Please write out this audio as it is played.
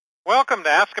Welcome to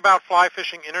Ask About Fly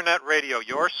Fishing Internet Radio,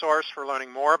 your source for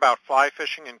learning more about fly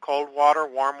fishing in cold water,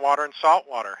 warm water, and salt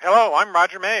water. Hello, I'm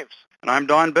Roger Maves. And I'm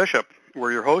Don Bishop.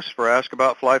 We're your hosts for Ask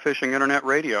About Fly Fishing Internet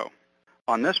Radio.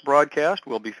 On this broadcast,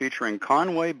 we'll be featuring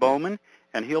Conway Bowman,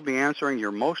 and he'll be answering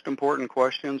your most important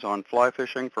questions on fly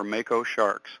fishing for mako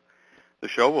sharks. The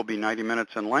show will be 90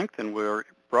 minutes in length, and we're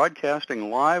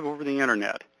broadcasting live over the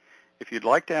Internet. If you'd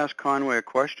like to ask Conway a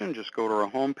question, just go to our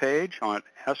homepage on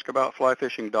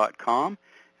askaboutflyfishing.com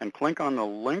and click on the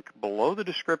link below the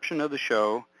description of the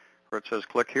show where it says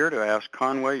click here to ask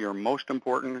Conway your most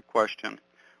important question.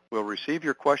 We'll receive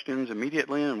your questions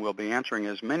immediately, and we'll be answering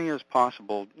as many as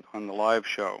possible on the live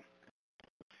show.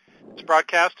 This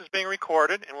broadcast is being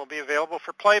recorded and will be available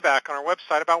for playback on our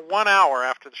website about 1 hour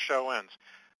after the show ends.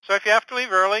 So if you have to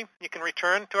leave early, you can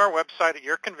return to our website at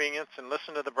your convenience and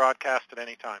listen to the broadcast at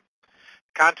any time.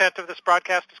 The content of this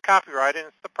broadcast is copyrighted and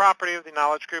it's the property of the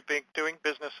Knowledge Group Inc. doing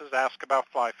business as Ask About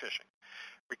Fly Fishing.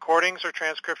 Recordings or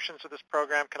transcriptions of this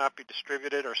program cannot be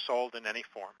distributed or sold in any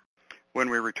form. When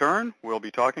we return, we'll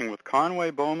be talking with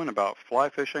Conway Bowman about fly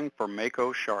fishing for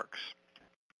mako sharks.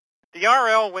 The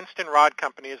R.L. Winston Rod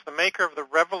Company is the maker of the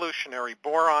revolutionary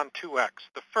Boron 2X,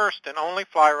 the first and only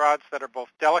fly rods that are both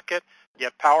delicate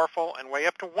yet powerful and weigh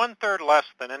up to one-third less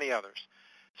than any others.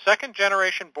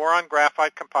 Second-generation boron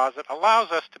graphite composite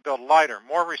allows us to build lighter,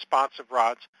 more responsive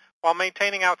rods while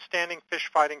maintaining outstanding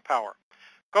fish-fighting power.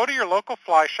 Go to your local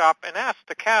fly shop and ask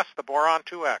to cast the Boron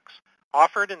 2X,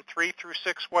 offered in 3 through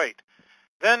 6 weight.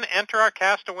 Then enter our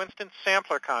Cast a Winston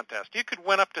Sampler Contest. You could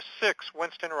win up to 6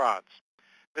 Winston rods.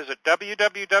 Visit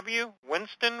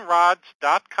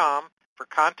www.winstonrods.com for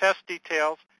contest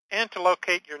details and to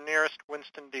locate your nearest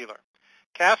Winston dealer.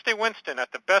 Cast a Winston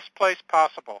at the best place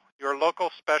possible, your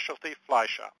local specialty fly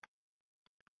shop.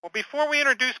 Well, before we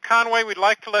introduce Conway, we'd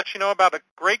like to let you know about a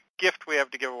great gift we have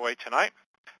to give away tonight.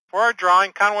 For our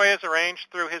drawing, Conway has arranged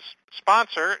through his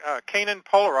sponsor, Canon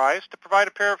Polarized, to provide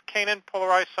a pair of Canon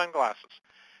Polarized sunglasses.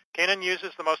 Canon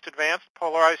uses the most advanced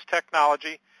polarized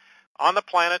technology on the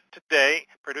planet today,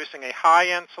 producing a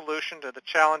high-end solution to the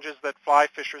challenges that fly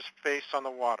fishers face on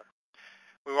the water.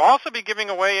 We will also be giving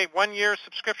away a 1-year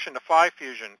subscription to Fly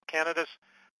Fusion, Canada's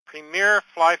premier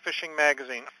fly fishing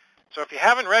magazine. So if you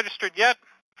haven't registered yet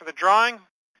for the drawing,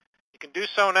 you can do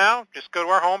so now. Just go to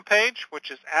our homepage,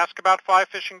 which is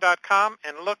askaboutflyfishing.com,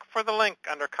 and look for the link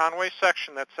under Conway's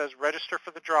section that says Register for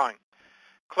the Drawing.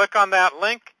 Click on that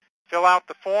link, fill out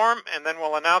the form, and then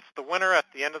we'll announce the winner at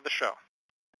the end of the show.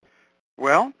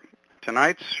 Well,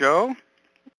 tonight's show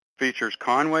features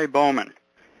Conway Bowman.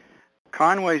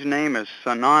 Conway's name is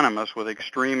synonymous with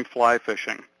extreme fly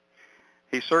fishing.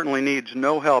 He certainly needs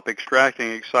no help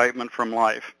extracting excitement from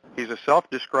life. He's a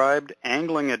self-described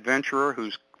angling adventurer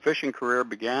whose fishing career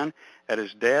began at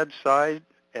his dad's side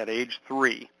at age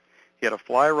 3. He had a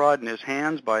fly rod in his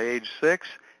hands by age 6,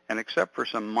 and except for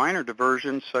some minor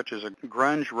diversions such as a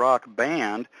grunge rock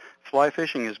band, fly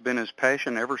fishing has been his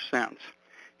passion ever since.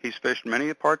 He's fished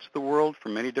many parts of the world for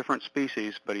many different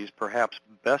species, but he's perhaps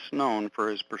best known for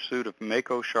his pursuit of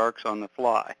mako sharks on the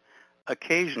fly,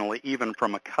 occasionally even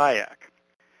from a kayak.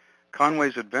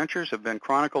 Conway's adventures have been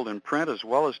chronicled in print as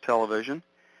well as television.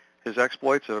 His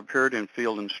exploits have appeared in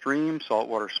Field and Stream,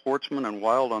 Saltwater Sportsman, and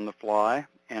Wild on the Fly,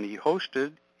 and he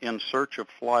hosted In Search of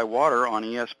Fly Water on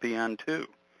ESPN2.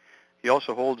 He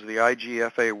also holds the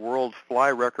IGFA World Fly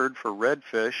Record for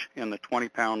redfish in the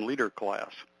 20-pound leader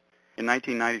class. In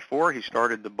 1994, he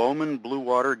started the Bowman Blue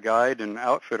Water Guide and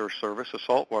Outfitter Service, a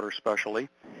saltwater specialty,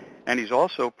 and he's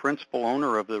also principal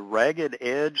owner of the Ragged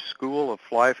Edge School of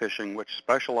Fly Fishing, which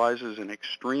specializes in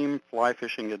extreme fly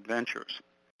fishing adventures.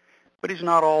 But he's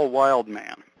not all wild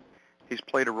man. He's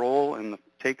played a role in the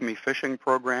Take Me Fishing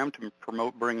program to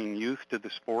promote bringing youth to the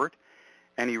sport,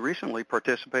 and he recently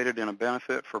participated in a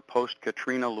benefit for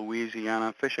post-Katrina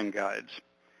Louisiana fishing guides.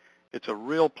 It's a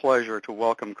real pleasure to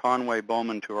welcome Conway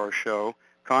Bowman to our show.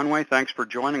 Conway, thanks for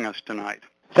joining us tonight.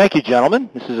 Thank you, gentlemen.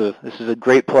 This is a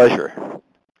great pleasure.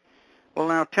 Well,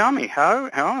 now tell me, how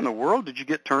in the world did you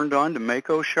get turned on to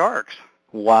mako sharks?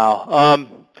 Wow. Well,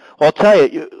 I'll tell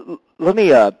you. Let me.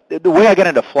 The way I got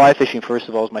into fly fishing, first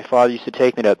of all, is my father used to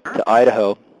take me to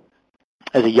Idaho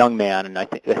as a young man, and I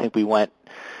think we went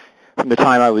from the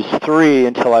time I was 3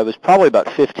 until I was probably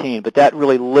about 15. But that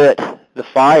really lit the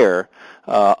fire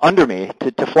under me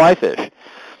to fly fish.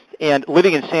 And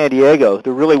living in San Diego,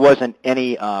 there really wasn't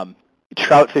any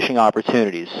trout fishing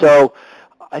opportunities. So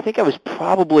I think I was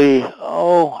probably,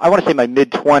 I want to say my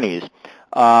mid-20s.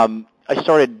 I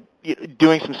started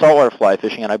doing some saltwater fly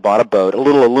fishing, and I bought a boat, a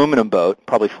little aluminum boat,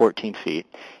 probably 14 feet.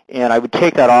 And I would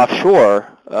take that offshore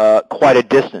quite a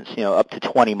distance, up to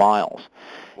 20 miles.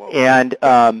 And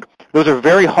those are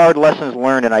very hard lessons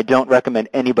learned, and I don't recommend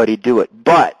anybody do it.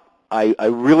 But I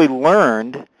really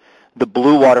learned the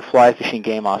blue water fly fishing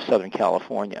game off Southern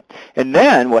California. And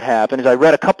then what happened is I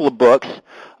read a couple of books.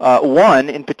 One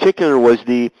in particular was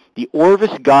the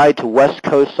Orvis Guide to West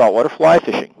Coast Saltwater Fly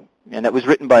Fishing, and that was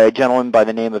written by a gentleman by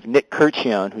the name of Nick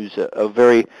Curcione, who's a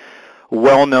very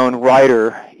well-known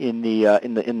writer in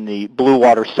the blue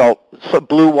water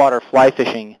fly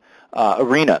fishing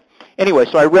arena. Anyway,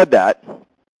 so I read that,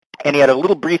 and he had a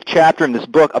little brief chapter in this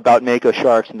book about mako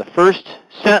sharks, and the first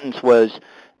sentence was,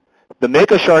 "The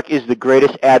mako shark is the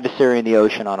greatest adversary in the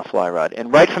ocean on a fly rod."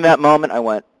 And right from that moment, I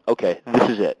went, okay, this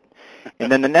is it.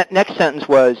 And then the next sentence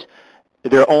was,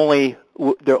 they're only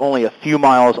a few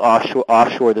miles off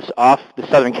the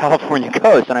Southern California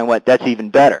coast, and I went, that's even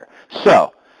better.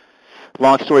 So,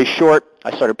 long story short,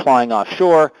 I started plying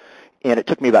offshore, and it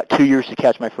took me about 2 years to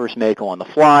catch my first mako on the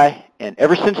fly, and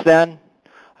ever since then,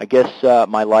 I guess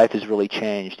my life has really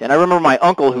changed. And I remember my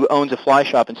uncle, who owns a fly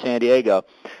shop in San Diego,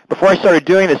 before I started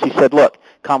doing this, he said, look,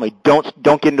 Conway, don't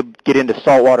get into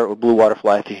saltwater or blue water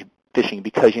fly fishing,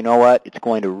 because you know what? It's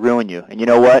going to ruin you. And you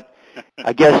know what?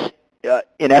 I guess,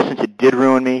 in essence, it did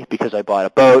ruin me, because I bought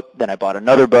a boat, then I bought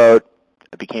another boat,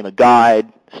 I became a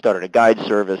guide, started a guide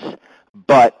service,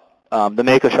 but the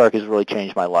mako shark has really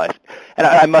changed my life. And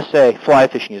I must say, fly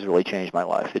fishing has really changed my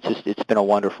life. It's been a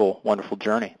wonderful, wonderful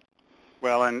journey.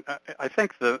 Well, and I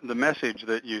think the message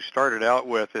that you started out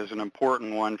with is an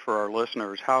important one for our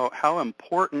listeners, how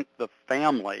important the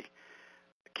family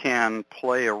can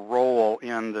play a role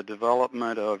in the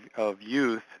development of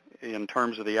youth in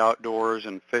terms of the outdoors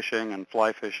and fishing and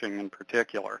fly fishing in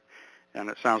particular. And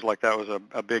it sounds like that was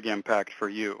a big impact for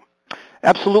you.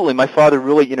 Absolutely. My father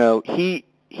really,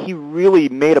 he really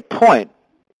made a point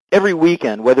every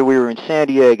weekend, whether we were in San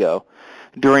Diego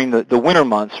during the winter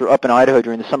months or up in Idaho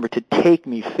during the summer, to take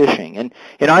me fishing. And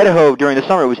in Idaho during the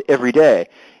summer it was every day.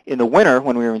 In the winter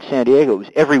when we were in San Diego it was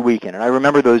every weekend. And I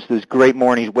remember those great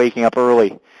mornings waking up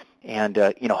early and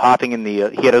hopping in he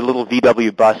had a little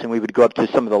VW bus, and we would go up to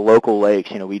some of the local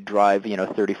lakes. We'd drive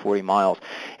 30, 40 miles,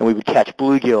 and we would catch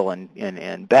bluegill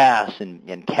and bass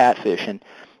and catfish and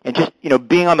just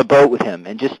being on the boat with him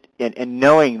and just and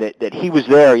knowing that he was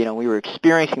there, we were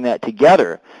experiencing that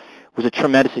together, was a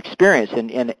tremendous experience.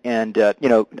 And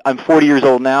I'm 40 years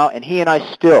old now, and he and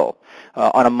I still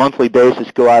on a monthly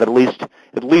basis go out at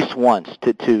least once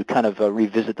to kind of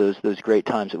revisit those great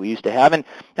times that we used to have. And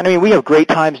I mean, we have great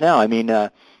times now. I mean,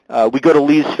 we go to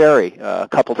Lee's Ferry a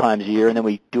couple times a year, and then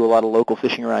we do a lot of local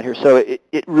fishing around here. So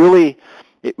it really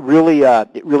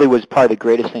was probably the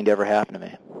greatest thing to ever happen to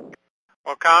me.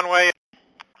 Well, Conway,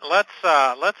 let's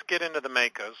get into the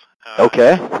makos.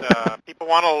 Okay. People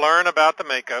want to learn about the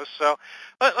makos, so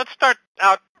let's start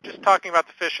out just talking about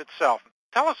the fish itself.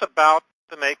 Tell us about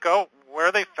the mako,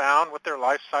 where they found, what their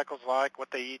life cycle's like, what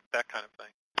they eat, that kind of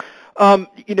thing.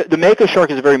 The mako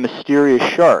shark is a very mysterious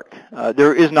shark.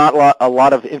 There is not a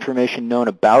lot of information known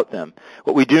about them.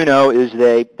 What we do know is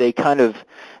they're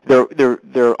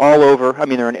all over. I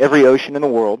mean, they're in every ocean in the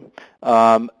world.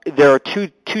 There are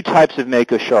two types of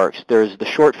mako sharks. There's the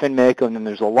short fin mako, and then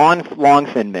there's a long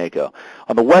fin mako.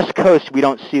 On the west coast, we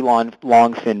don't see long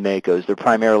fin makos. They're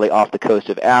primarily off the coast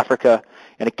of Africa,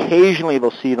 and occasionally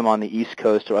they'll see them on the east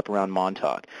coast or up around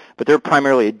Montauk. But they're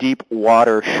primarily a deep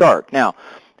water shark. Now,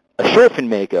 a short fin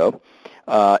mako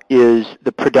is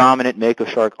the predominant mako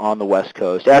shark on the west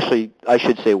coast. Actually, I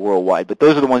should say worldwide, but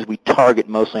those are the ones we target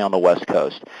mostly on the west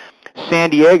coast. San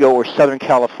Diego or Southern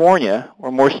California,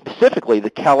 or more specifically the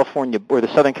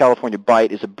Southern California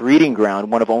Bight, is a breeding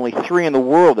ground, one of only 3 in the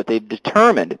world that they've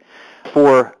determined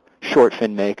for short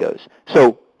fin makos.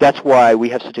 So that's why we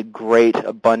have such a great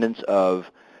abundance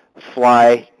of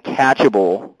fly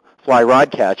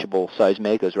rod catchable size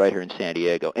makos right here in San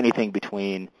Diego. Anything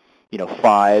between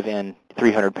 5 and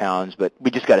 300 pounds, but we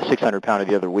just got a 600 pounder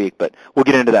the other week, but we'll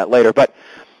get into that later. But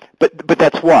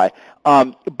that's why.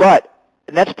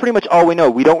 And that's pretty much all we know.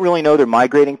 We don't really know their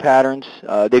migrating patterns.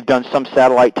 They've done some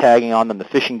satellite tagging on them, the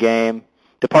Fish and Game,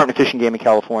 Department of Fish and Game in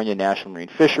California, National Marine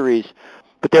Fisheries,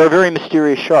 but they're a very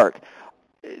mysterious shark.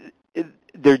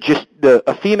 They're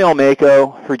a female mako,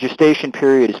 her gestation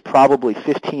period is probably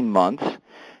 15 months,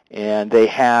 and they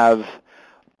have,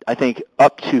 I think,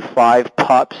 up to 5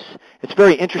 pups. It's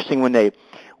very interesting when a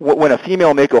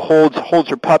female mako holds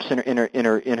her pups in her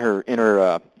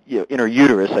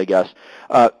uterus, I guess.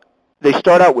 They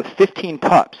start out with 15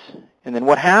 pups, and then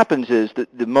what happens is that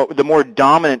the more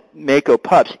dominant mako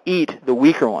pups eat the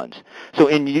weaker ones. So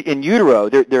in utero,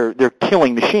 they're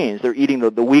killing machines. They're eating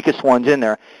the weakest ones in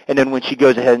there, and then when she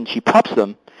goes ahead and she pups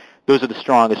them, those are the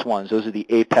strongest ones. Those are the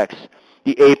apex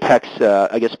apex,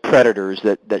 I guess, predators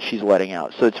that she's letting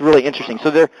out. So it's really interesting.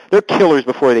 So they're killers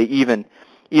before they even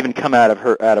come out of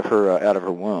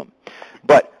her womb.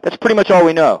 But that's pretty much all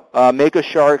we know. Mako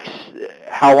sharks,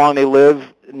 how long they live,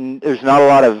 there's not a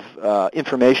lot of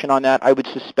information on that. I would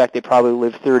suspect they probably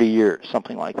live 30 years,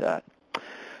 something like that.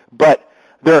 But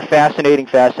they're a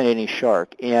fascinating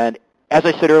shark. And as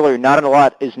I said earlier, not a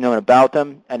lot is known about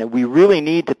them, and we really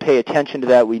need to pay attention to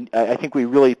that. I think we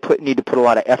really need to put a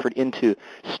lot of effort into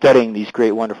studying these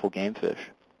great, wonderful game fish.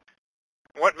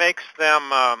 What makes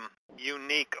them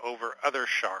unique over other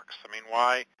sharks? I mean,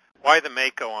 why the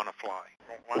Mako on a fly?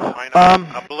 Why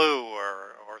not a blue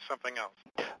or something else?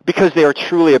 Because they are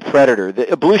truly a predator.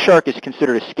 A blue shark is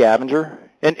considered a scavenger,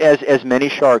 and as many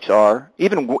sharks are.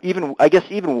 Even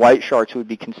white sharks would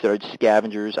be considered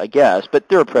scavengers, I guess, but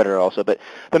they're a predator also. But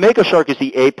the Mako shark is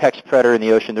the apex predator in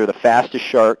the ocean. They're the fastest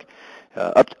shark,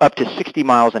 up to 60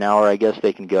 miles an hour, I guess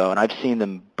they can go. And I've seen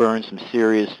them burn some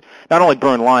serious, not only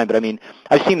burn line, but I mean,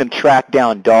 I've seen them track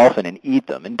down dolphin and eat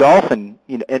them. And dolphin,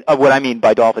 and what I mean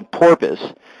by dolphin,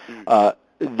 porpoise,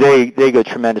 they go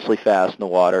tremendously fast in the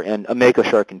water, and a Mako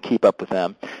shark can keep up with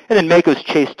them. And then Makos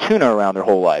chase tuna around their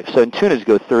whole life. So tunas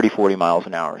go 30, 40 miles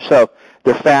an hour. So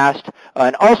they're fast.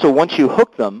 And also, once you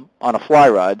hook them on a fly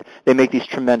rod, they make these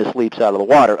tremendous leaps out of the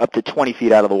water, up to 20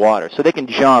 feet out of the water. So they can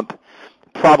jump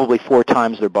probably 4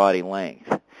 times their body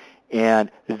length.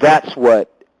 And that's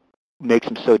what makes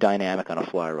them so dynamic on a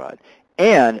fly rod.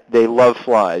 And they love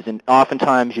flies. And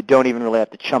oftentimes, you don't even really have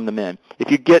to chum them in.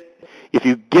 If you get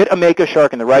a Mako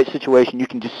shark in the right situation, you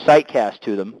can just sight cast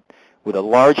to them with a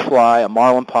large fly, a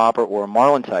marlin popper, or a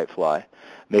marlin-type fly.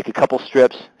 Make a couple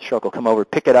strips, shark will come over,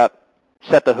 pick it up,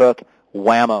 set the hook,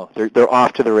 whammo. They're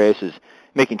off to the races,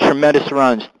 making tremendous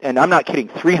runs. And I'm not kidding,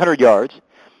 300 yards.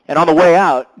 And on the way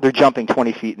out, they're jumping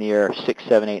 20 feet in the air 6,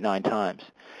 7, 8, 9 times.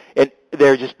 And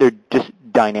they're just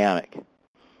dynamic.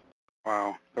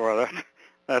 Wow. Well,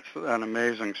 that's an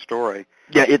amazing story.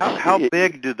 Yeah, how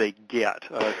big do they get?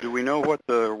 Do we know what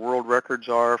the world records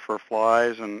are for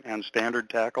flies and standard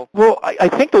tackle? Well, I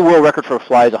think the world record for a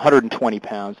fly is 120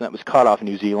 pounds, and that was caught off in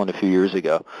New Zealand a few years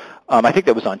ago. I think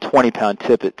that was on 20-pound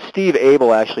tippet. Steve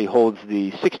Abel actually holds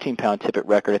the 16-pound tippet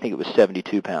record. I think it was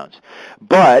 72 pounds.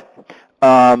 But,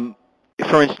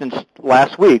 for instance,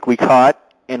 last week we caught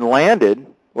and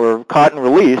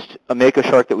released a Mako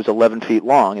shark that was 11 feet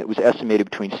long. It was estimated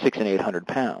between 600 and 800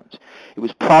 pounds. It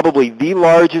was probably the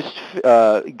largest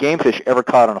game fish ever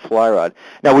caught on a fly rod.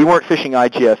 Now, we weren't fishing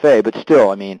IGFA, but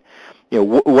still, I mean,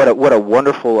 what a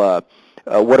wonderful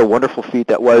feat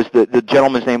that was. The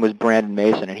gentleman's name was Brandon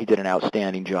Mason, and he did an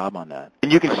outstanding job on that.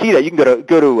 And you can see that. You can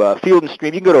go to Field and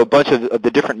Stream. You can go to a bunch of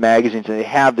the different magazines, and they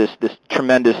have this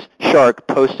tremendous shark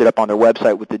posted up on their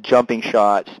website with the jumping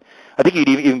shots. I think you'd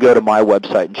even go to my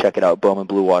website and check it out,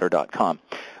 BowmanBlueWater.com.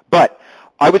 But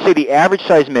I would say the average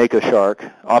size Mako shark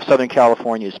off Southern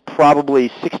California is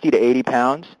probably 60 to 80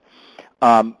 pounds.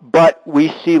 But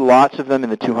we see lots of them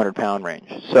in the 200-pound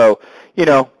range. So,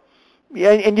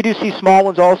 and you do see small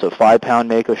ones also, 5-pound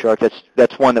Mako shark.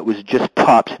 That's one that was just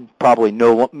popped probably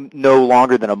no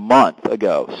longer than a month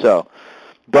ago. So,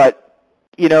 but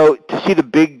to see the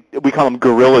big, we call them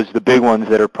gorillas, the big ones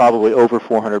that are probably over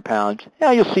 400 pounds,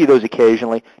 you'll see those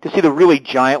occasionally. To see the really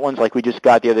giant ones like we just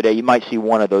got the other day, you might see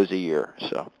one of those a year.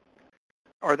 So,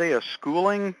 are they a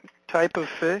schooling type of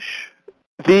fish?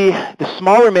 The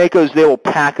smaller Makos, they will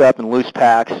pack up in loose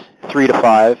packs, 3 to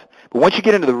 5. But once you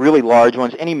get into the really large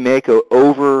ones, any Mako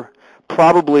over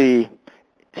probably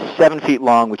 7 feet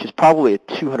long, which is probably a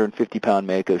 250-pound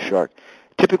Mako shark,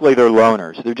 typically they're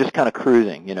loners. They're just kind of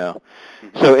cruising,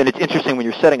 So, and it's interesting when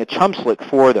you're setting a chum slick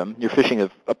for them, you're fishing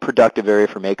a productive area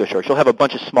for Mako sharks. You'll have a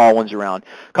bunch of small ones around,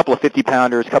 a couple of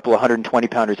 50-pounders, a couple of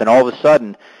 120-pounders, and all of a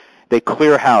sudden they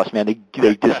clear house, man.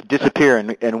 They just disappear,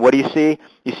 and what do you see?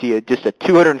 You see just a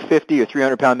 250 or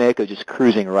 300-pound Mako just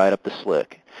cruising right up the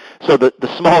slick. So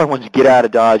the smaller ones get out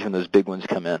of Dodge when those big ones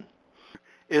come in.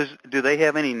 Do they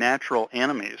have any natural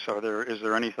enemies? Is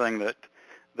there anything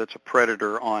that's a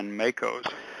predator on Makos?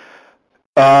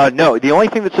 No, the only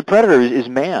thing that's a predator is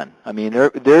man. I mean,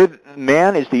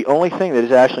 man is the only thing that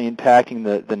is actually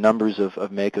impacting the numbers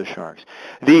of Mako sharks.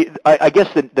 I guess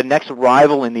the next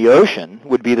rival in the ocean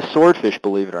would be the swordfish,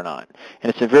 believe it or not. And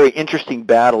it's a very interesting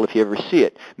battle if you ever see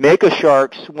it. Mako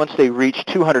sharks, once they reach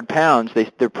 200 pounds,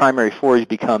 their primary forage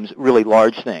becomes really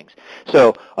large things.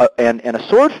 So, and a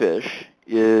swordfish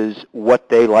is what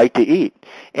they like to eat.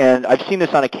 And I've seen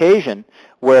this on occasion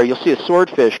where you'll see a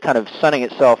swordfish kind of sunning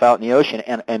itself out in the ocean,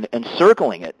 and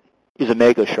circling it is a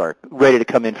Mako shark ready to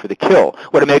come in for the kill.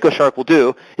 What a Mako shark will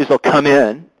do is they'll come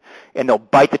in and they'll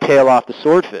bite the tail off the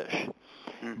swordfish.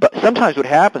 But sometimes what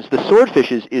happens, the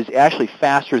swordfish is actually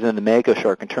faster than the mako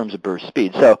shark in terms of burst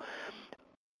speed. So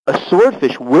a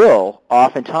swordfish will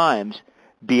oftentimes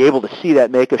be able to see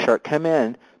that mako shark come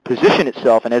in, position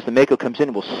itself, and as the mako comes in,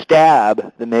 it will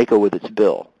stab the mako with its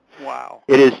bill. Wow.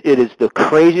 It is the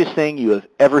craziest thing you have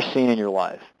ever seen in your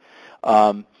life.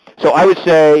 So I would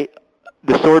say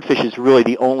the swordfish is really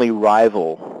the only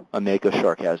rival a mako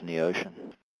shark has in the ocean.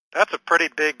 That's a pretty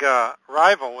big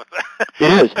rival with it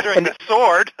is. considering the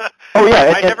sword. Oh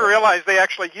yeah, I never realized they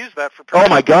actually use that for. Oh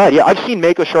my God, yeah, I've seen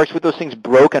mako sharks with those things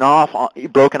broken off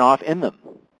in them,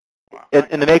 wow.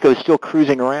 and the mako is still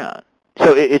cruising around.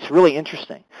 So it's really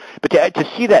interesting. But to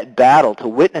see that battle, to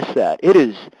witness that, it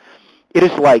is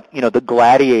like, you know, the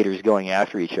gladiators going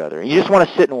after each other. And you just want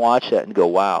to sit and watch that and go,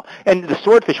 wow. And the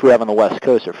swordfish we have on the West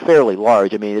Coast are fairly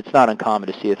large. I mean, it's not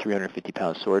uncommon to see a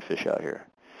 350-pound swordfish out here.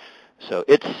 So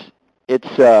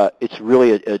it's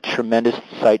really a tremendous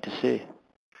sight to see.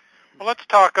 Well, let's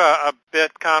talk a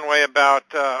bit, Conway, about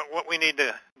what we need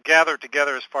to gather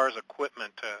together as far as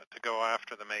equipment to go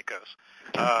after the makos.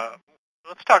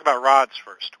 Let's talk about rods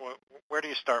first. Where do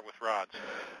you start with rods?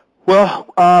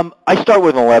 Well, I start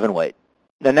with an 11 weight.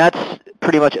 And that's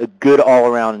pretty much a good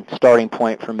all-around starting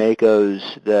point for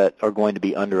makos that are going to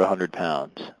be under 100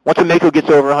 pounds. Once a mako gets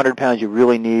over 100 pounds, you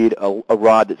really need a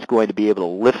rod that's going to be able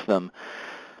to lift them.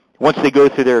 Once they go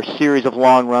through their series of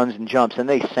long runs and jumps, and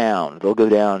they sound, they'll go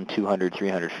down 200,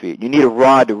 300 feet. You need a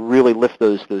rod to really lift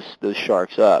those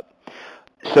sharks up.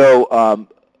 So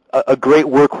a great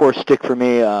workhorse stick for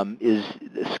me is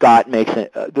Scott makes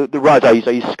it. The rods I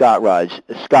use Scott rods.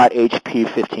 Scott HP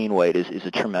 15 weight is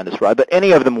a tremendous rod, but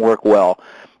any of them work well.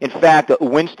 In fact,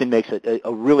 Winston makes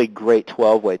a really great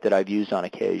 12 weight that I've used on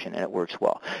occasion, and it works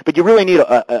well. But you really need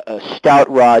a stout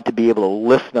rod to be able to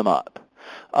lift them up.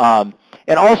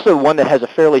 And also one that has a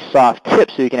fairly soft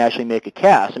tip so you can actually make a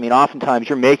cast. I mean, oftentimes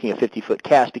you're making a 50-foot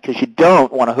cast because you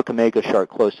don't want to hook a mako shark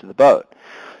close to the boat.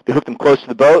 If you hook them close to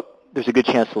the boat, there's a good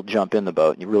chance they'll jump in the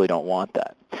boat, and you really don't want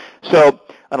that. So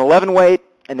an 11 weight,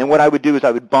 and then what I would do is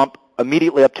I would bump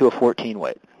immediately up to a 14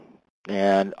 weight.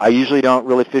 And I usually don't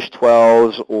really fish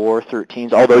 12s or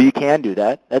 13s, although you can do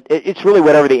that. It's really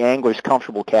whatever the angler's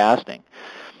comfortable casting.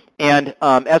 And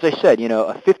as I said, you know,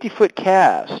 a 50-foot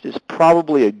cast is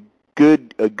probably a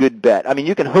good bet. I mean,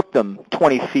 you can hook them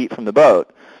 20 feet from the boat,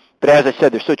 but as I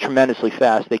said, they're so tremendously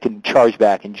fast, they can charge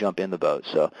back and jump in the boat.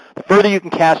 So the further you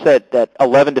can cast that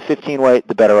 11 to 15 weight,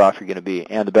 the better off you're going to be,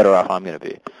 and the better off I'm going to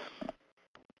be.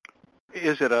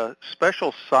 Is it a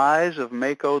special size of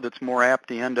mako that's more apt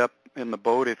to end up in the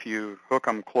boat if you hook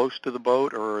them close to the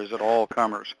boat, or is it all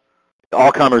comers?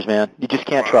 All comers, man. You just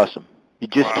can't trust them. You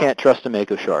just can't trust a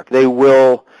mako shark.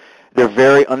 They're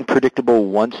very unpredictable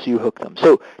once you hook them.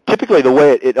 So typically the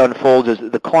way it unfolds is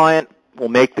the client will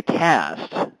make the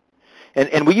cast,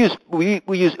 and we use,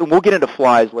 and we'll get into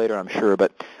flies later, I'm sure,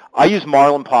 but I use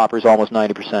marlin poppers almost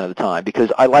 90% of the time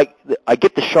because I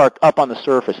get the shark up on the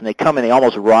surface and they come and they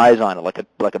almost rise on it like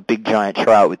a big giant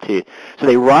trout with teeth. So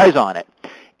they rise on it,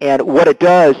 and what it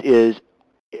does is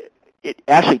it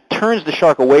actually turns the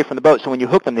shark away from the boat. So when you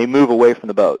hook them, they move away from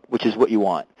the boat, which is what you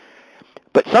want.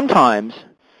 But sometimes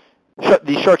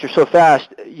these sharks are so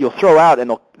fast, you'll throw out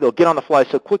and they'll get on the fly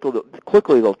so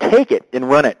quickly they'll take it and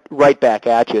run it right back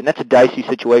at you, and that's a dicey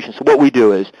situation. So what we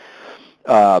do is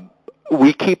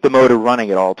we keep the motor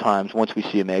running at all times once we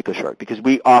see a mako shark, because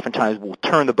we oftentimes will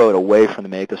turn the boat away from the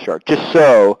mako shark just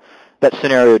so that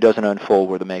scenario doesn't unfold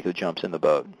where the mako jumps in the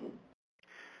boat.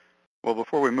 Well,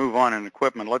 before we move on in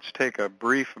equipment, let's take a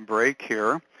brief break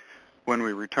here. When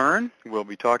we return, we'll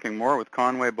be talking more with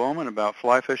Conway Bowman about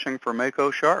fly fishing for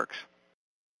mako sharks.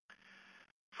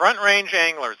 Front Range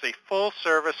Anglers, a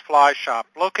full-service fly shop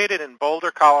located in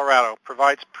Boulder, Colorado,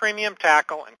 provides premium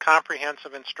tackle and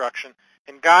comprehensive instruction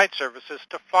and guide services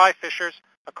to fly fishers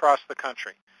across the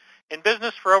country. In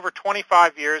business for over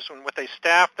 25 years and with a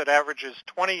staff that averages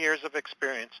 20 years of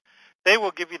experience, they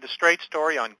will give you the straight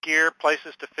story on gear,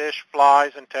 places to fish,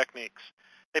 flies, and techniques.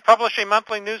 They publish a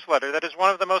monthly newsletter that is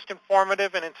one of the most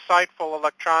informative and insightful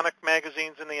electronic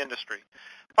magazines in the industry.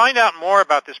 Find out more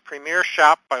about this premier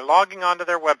shop by logging onto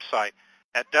their website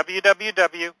at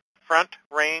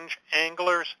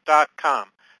www.frontrangeanglers.com.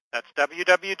 That's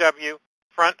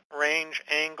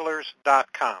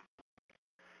www.frontrangeanglers.com.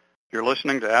 You're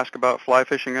listening to Ask About Fly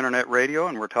Fishing Internet Radio,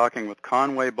 and we're talking with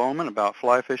Conway Bowman about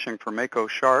fly fishing for mako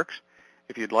sharks.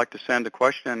 If you'd like to send a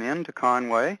question in to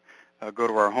Conway, go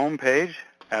to our homepage,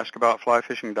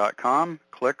 askaboutflyfishing.com,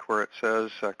 click where it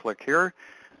says click here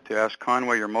to ask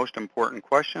Conway your most important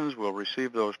questions. We'll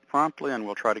receive those promptly, and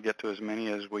we'll try to get to as many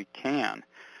as we can.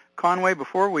 Conway,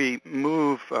 before we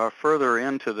move further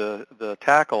into the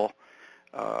tackle,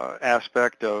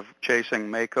 aspect of chasing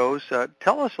makos.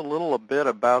 Tell us a little bit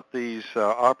about these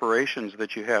operations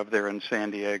that you have there in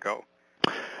San Diego.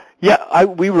 Yeah, I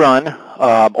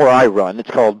run. It's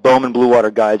called Bowman Blue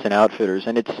Water Guides and Outfitters,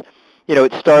 and it's,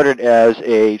 it started as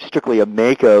strictly a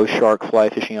mako shark fly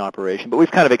fishing operation, but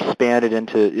we've kind of expanded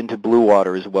into blue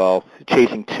water as well,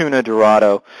 chasing tuna,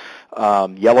 dorado,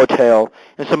 yellowtail,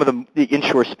 and some of the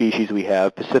inshore species we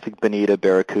have, Pacific bonita,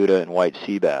 barracuda, and white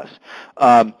sea bass.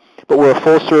 But we're a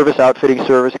full-service outfitting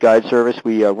service, guide service.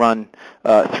 We run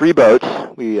 3 boats.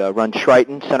 We run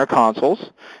Triton center consoles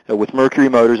with Mercury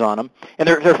motors on them, and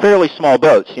they're fairly small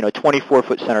boats,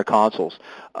 24-foot center consoles.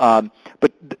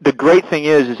 But the great thing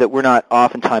is that we're not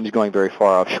oftentimes going very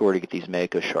far offshore to get these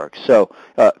mako sharks. So,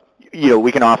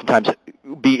 we can oftentimes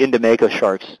be into mako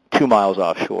sharks 2 miles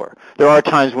offshore. There are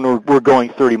times when we're going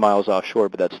 30 miles offshore,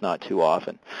 but that's not too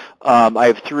often. I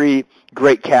have 3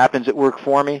 great captains that work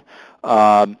for me.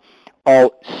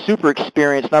 All super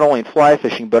experienced not only in fly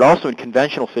fishing but also in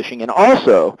conventional fishing, and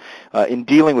also in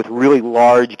dealing with really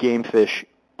large game fish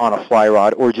on a fly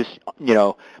rod, or just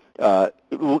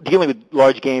dealing with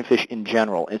large game fish in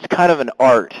general. It's kind of an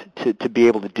art to be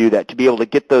able to do that, to be able to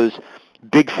get those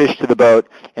big fish to the boat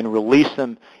and release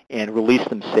them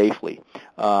safely.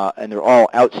 And they're all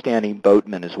outstanding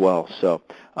boatmen as well. So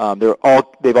they've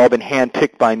all been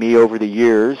handpicked by me over the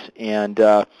years, and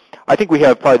I think we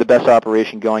have probably the best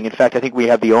operation going. In fact, I think we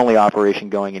have the only operation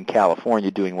going in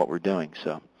California doing what we're doing.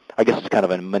 So I guess it's kind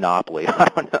of a monopoly. I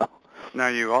don't know. Now,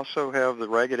 you also have the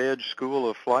Ragged Edge School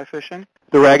of Fly Fishing?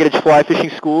 The Ragged Edge Fly Fishing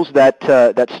Schools, that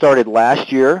started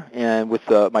last year, and with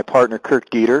my partner Kirk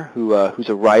Dieter, who's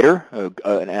a writer,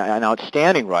 an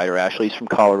outstanding writer, actually. He's from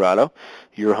Colorado,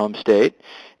 your home state.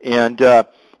 And,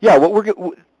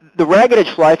 the Ragged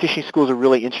Edge Fly Fishing Schools are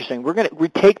really interesting. We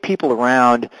take people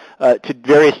around to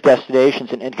various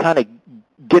destinations and kind of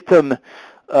get them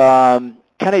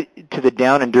kind of to the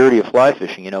down and dirty of fly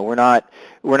fishing. We're not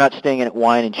staying at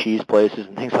wine and cheese places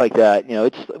and things like that.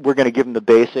 We're going to give them the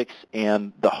basics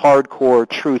and the hardcore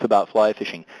truth about fly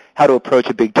fishing. How to approach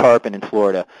a big tarpon in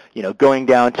Florida. Going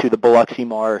down to the Biloxi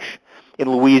Marsh in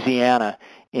Louisiana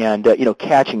and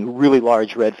catching really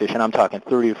large redfish, and I'm talking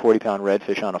 30 to 40 pound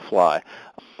redfish on a fly.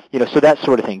 So that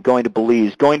sort of thing. Going to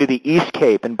Belize, going to the East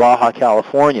Cape in Baja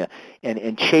California,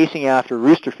 and chasing after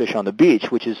roosterfish on the beach,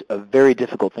 which is a very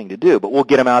difficult thing to do. But we'll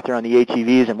get them out there on the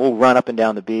ATVs, and we'll run up and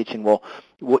down the beach, and we'll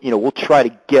try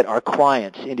to get our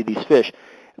clients into these fish.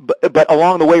 But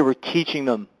along the way, we're teaching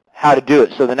them how to do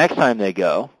it. So the next time they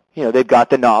go, they've got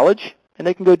the knowledge, and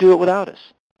they can go do it without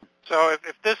us. So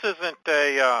if this isn't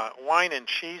a wine and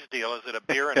cheese deal, is it a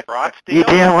beer and brats deal? You're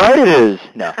damn right it is.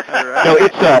 No, no,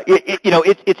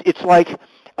 it's like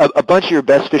a bunch of your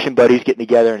best fishing buddies getting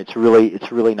together, and it's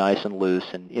really nice and loose,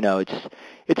 and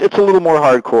it's a little more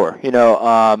hardcore.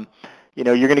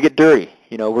 You're going to get dirty.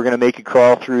 We're going to make you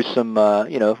crawl through some.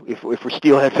 If we're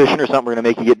steelhead fishing or something, we're going to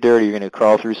make you get dirty. You're going to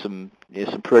crawl through some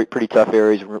pretty tough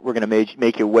areas. We're going to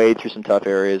make you wade through some tough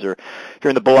areas. Or if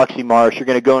you're in the Biloxi Marsh, you're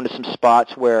going to go into some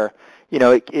spots where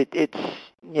it's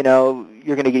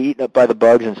you're going to get eaten up by the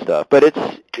bugs and stuff. But it's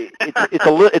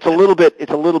a little bit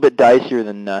dicier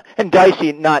than and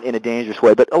dicey, not in a dangerous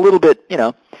way, but a little bit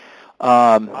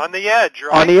on the edge,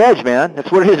 right? On the edge, man.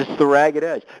 That's what it is. It's the ragged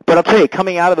edge. But I'll tell you,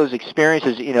 coming out of those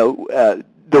experiences,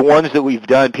 the ones that we've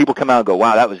done, people come out and go,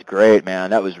 wow, that was great, man.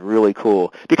 That was really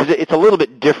cool. Because it's a little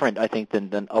bit different, I think,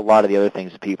 than a lot of the other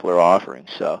things that people are offering.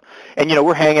 So, and,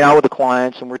 we're hanging out with the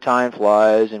clients, and we're tying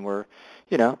flies, and we're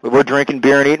drinking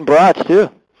beer and eating brats, too.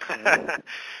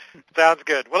 Sounds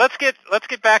good. Well, let's get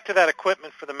back to that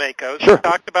equipment for the Makos. Sure. You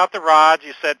talked about the rods.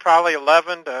 You said probably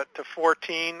 11 to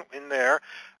 14 in there.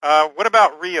 What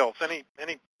about reels? Any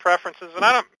preferences? And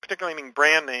I don't particularly mean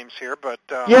brand names here, but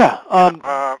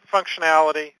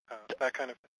functionality, that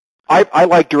kind of thing. I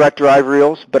like direct drive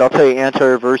reels, but I'll tell you,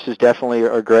 anti-reverses definitely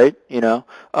are great.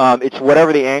 It's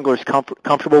whatever the angler's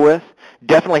comfortable with.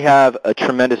 Definitely have a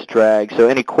tremendous drag, so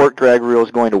any cork drag reel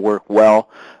is going to work well.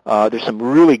 There's some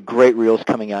really great reels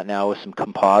coming out now with some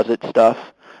composite stuff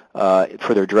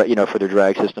for their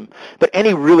drag system. But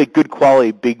any really good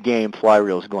quality big game fly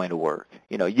reel is going to work.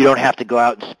 You don't have to go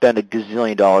out and spend a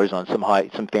gazillion dollars on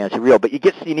some fancy reel, but you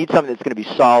need something that's going to be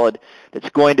solid, that's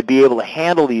going to be able to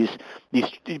handle these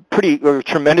pretty or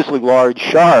tremendously large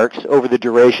sharks over the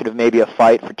duration of maybe a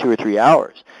fight for 2 or 3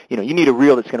 hours. You need a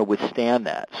reel that's going to withstand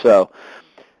that. So,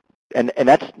 and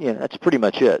that's pretty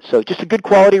much it. So just a good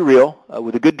quality reel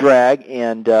with a good drag,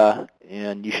 and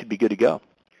you should be good to go.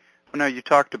 Now, you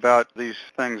talked about these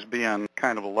things being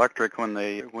kind of electric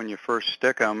when you first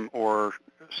stick them, or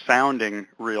sounding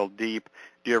real deep.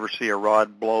 Do you ever see a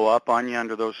rod blow up on you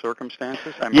under those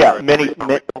circumstances?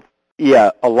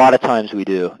 Yeah, a lot of times we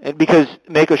do. And because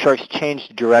mako sharks change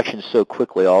direction so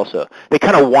quickly also. They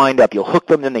kind of wind up. You'll hook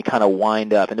them, then they kind of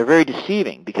wind up. And they're very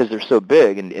deceiving because they're so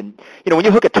big. And when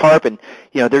you hook a tarpon,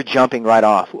 they're jumping right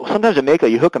off. Well, sometimes a mako,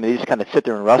 you hook them, and they just kind of sit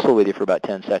there and wrestle with you for about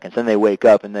 10 seconds. Then they wake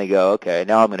up, and they go, okay,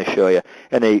 now I'm going to show you.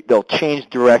 And they'll change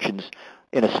directions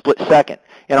in a split second.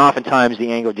 And oftentimes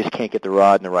the angler just can't get the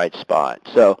rod in the right spot.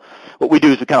 So what we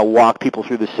do is we kind of walk people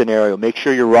through the scenario. Make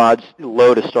sure your rod's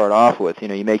low to start off with.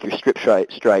 You make your strip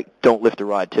strike. Don't lift the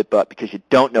rod tip up because you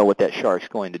don't know what that shark's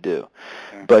going to do.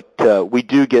 Okay. But we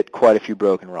do get quite a few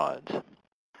broken rods.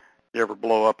 You ever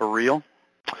blow up a reel?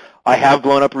 I have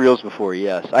blown up reels before,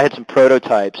 yes. I had some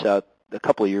prototypes out a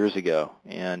couple of years ago,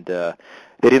 and they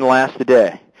didn't last the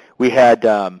day. We had...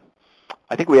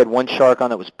 I think we had one shark on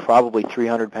that was probably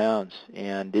 300 pounds,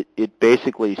 and it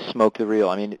basically smoked the reel.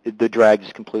 I mean, the drag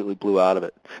just completely blew out of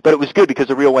it. But it was good because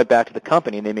the reel went back to the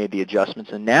company, and they made the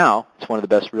adjustments, and now it's one of the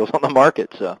best reels on the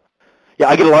market. So, yeah,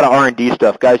 I get a lot of R&D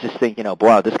stuff. Guys just think,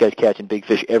 wow, this guy's catching big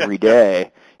fish every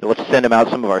day. Let's send him out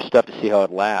some of our stuff to see how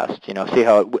it lasts. See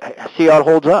how it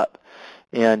holds up,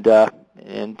 and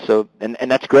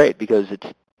that's great because it's.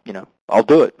 I'll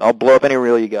do it. I'll blow up any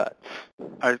reel you got.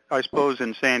 I suppose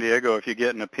in San Diego, if you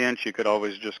get in a pinch, you could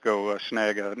always just go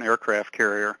snag an aircraft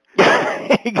carrier.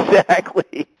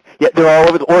 Exactly. Yeah, they're all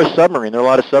over, or a submarine. There are a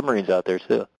lot of submarines out there,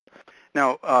 too.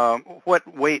 Now,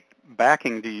 what weight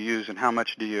backing do you use, and how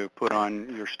much do you put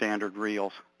on your standard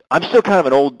reels? I'm still kind of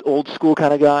an old school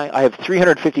kind of guy. I have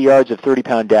 350 yards of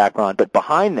 30-pound Dacron, but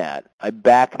behind that, I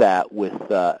back that with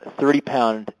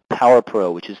 30-pound Power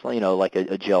Pro, which is like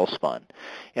a gel spun,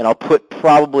 and I'll put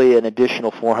probably an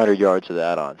additional 400 yards of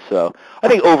that on. So I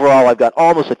think overall I've got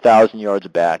almost 1,000 yards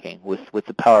of backing with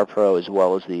the Power Pro as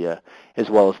well as the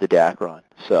Dacron.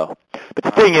 So, but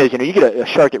the thing is, you get a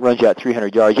shark that runs you out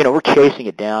 300 yards. We're chasing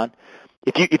it down.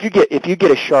 If you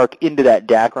get a shark into that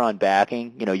Dacron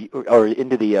backing, or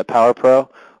into the Power Pro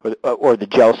or the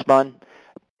gel spun,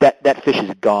 that fish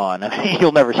is gone. I mean,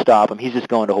 you'll never stop him. He's just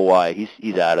going to Hawaii.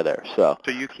 He's out of there. So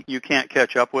you can't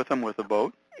catch up with him with a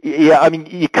boat? Yeah, I mean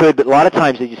you could, but a lot of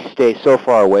times they just stay so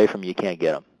far away from you can't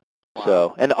get them. Wow.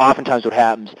 So, and oftentimes what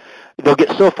happens, they'll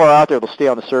get so far out there they'll stay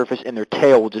on the surface, and their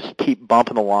tail will just keep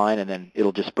bumping the line, and then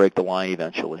it'll just break the line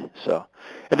eventually. So,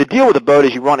 and the deal with a boat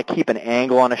is you want to keep an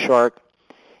angle on a shark.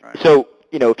 Right. So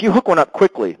if you hook one up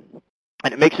quickly,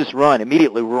 and it makes us run,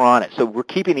 immediately we're on it. So we're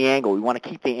keeping the angle. We want to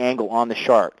keep the angle on the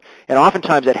shark. And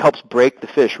oftentimes that helps break the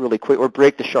fish really quick, or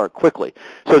break the shark quickly.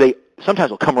 So they sometimes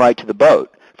will come right to the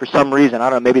boat. For some reason, I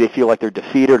don't know, maybe they feel like they're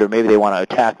defeated, or maybe they want to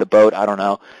attack the boat, I don't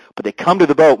know. But they come to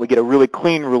the boat, we get a really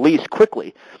clean release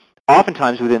quickly,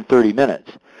 oftentimes within 30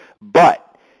 minutes. But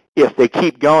if they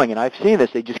keep going, and I've seen this,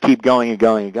 they just keep going and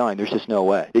going and going, there's just no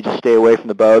way. They just stay away from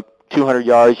the boat. 200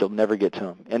 yards, you'll never get to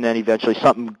them. And then eventually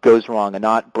something goes wrong. A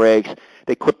knot breaks,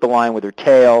 they clip the line with their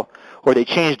tail, or they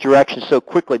change direction so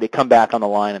quickly they come back on the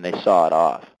line and they saw it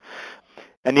off.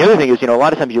 And the other thing is, a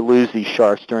lot of times you lose these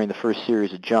sharks during the first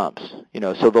series of jumps.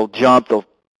 So they'll jump,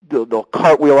 they'll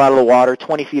cartwheel out of the water,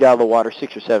 20 feet out of the water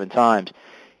 6 or 7 times.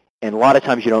 And a lot of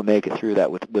times you don't make it through that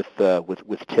with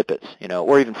tippets,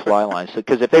 or even fly lines.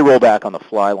 Because if they roll back on the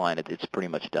fly line, it's pretty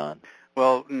much done.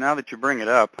 Well, now that you bring it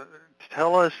up,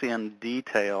 tell us in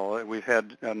detail. We've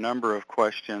had a number of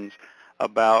questions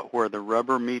about where the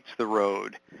rubber meets the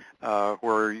road,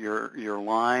 where your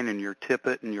line and your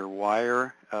tippet and your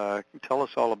wire. Tell us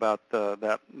all about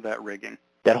that rigging.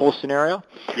 That whole scenario?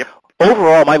 Yep.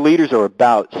 Overall, my leaders are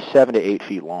about 7 to 8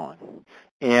 feet long.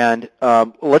 And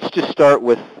let's just start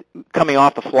with coming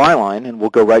off the fly line, and we'll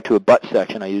go right to a butt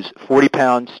section. I use 40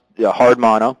 pounds hard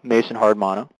mono, Mason hard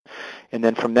mono. And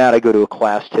then from that, I go to a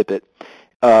class tippet.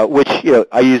 Which,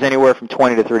 I use anywhere from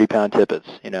 20 to 30 pound tippets,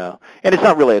 and it's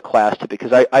not really a class tippet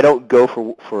because I don't go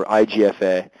for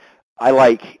IGFA. I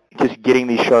like just getting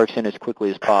these sharks in as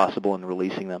quickly as possible and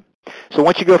releasing them. So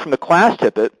once you go from the class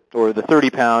tippet or the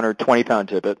 30 pound or 20 pound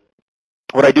tippet,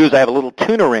 what I do is I have a little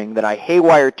tuna ring that I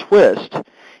haywire twist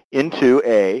into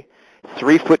a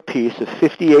 3-foot piece of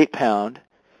 58 pound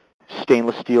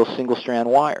stainless steel single strand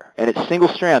wire. And it's single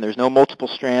strand. There's no multiple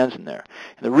strands in there.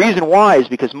 And the reason why is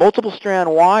because multiple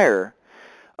strand wire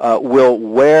will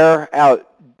wear out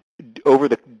over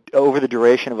the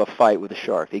duration of a fight with a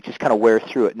shark. They just kind of wear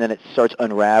through it, and then it starts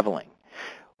unraveling.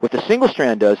 What the single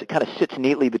strand does, it kind of sits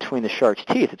neatly between the shark's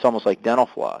teeth. It's almost like dental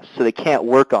floss. So they can't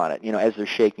work on it, as they're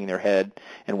shaking their head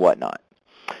and whatnot.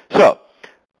 So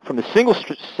from the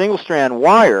single strand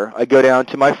wire, I go down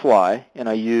to my fly, and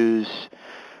I use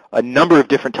a number of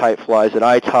different type flies that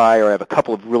I tie, or I have a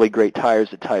couple of really great tiers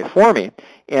that tie for me,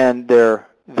 and they're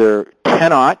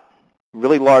 10-aught,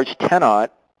 really large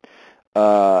 10-aught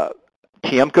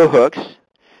Tiemco hooks,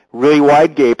 really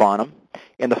wide gape on them,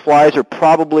 and the flies are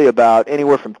probably about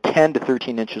anywhere from 10 to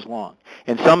 13 inches long.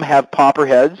 And some have popper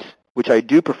heads, which I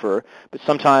do prefer, but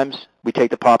sometimes we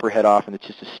take the popper head off and it's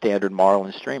just a standard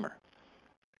marlin streamer.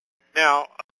 Now,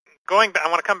 I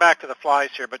want to come back to the flies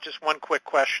here, but just one quick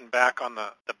question back on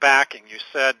the backing. You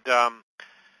said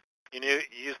you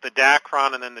use the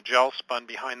Dacron and then the gel spun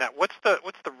behind that. What's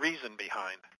the reason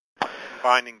behind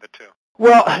combining the two?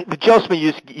 Well, the gel spin,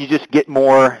 you just get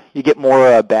more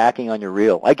backing on your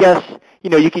reel. I guess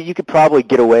you could probably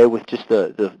get away with just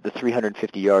the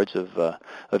 350 yards of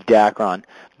Dacron,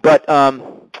 but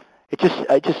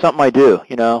it's just something I do.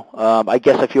 I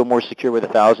guess I feel more secure with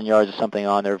 1,000 yards of something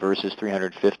on there versus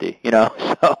 350.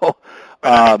 So.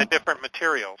 But the different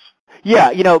materials.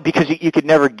 Yeah, because you could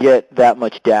never get that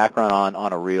much Dacron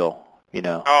on a reel.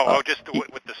 Just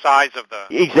with the size of the...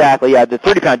 Exactly, yeah. The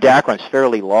 30-pound Dacron is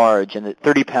fairly large, and the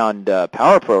 30-pound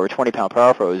Power Pro or 20-pound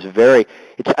Power Pro is I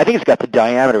think it's got the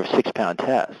diameter of a 6-pound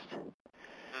test.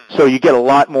 So you get a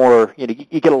lot more, you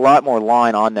get a lot more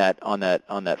line on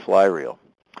that fly reel,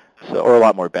 or a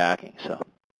lot more backing. So.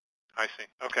 I see.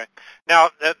 Okay. Now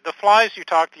the flies you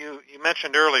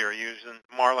mentioned earlier using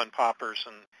marlin poppers,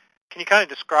 and can you kind of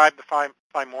describe the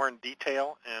fly more in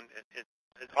detail? And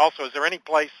it also, is there any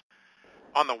place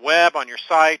on the web, on your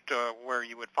site, where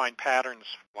you would find patterns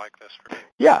like this?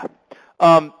 Yeah.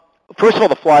 First of all,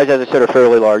 the flies, as I said, are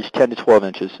fairly large, 10 to 12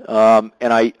 inches.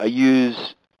 And I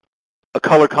use a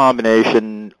color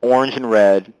combination, orange and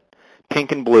red,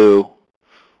 pink and blue,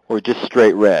 or just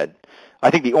straight red. I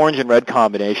think the orange and red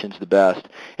combination is the best.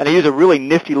 And I use a really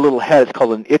nifty little head. It's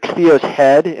called an Ichthyos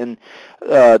head. And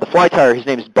the fly tyer, his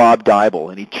name is Bob Dybel,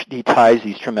 and he ties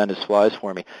these tremendous flies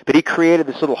for me. But he created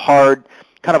this little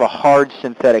kind of a hard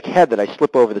synthetic head that I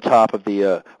slip over the top of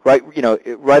the right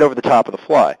over the top of the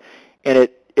fly, and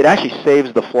it actually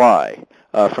saves the fly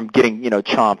from getting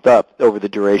chomped up over the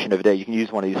duration of a day. You can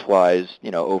use one of these flies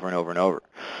over and over and over.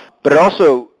 But it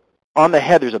also, on the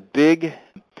head, there's a big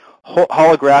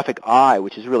holographic eye,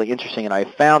 which is really interesting, and I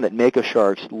found that mako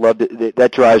sharks love it.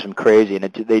 That drives them crazy, and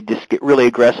they just get really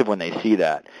aggressive when they see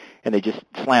that, and they just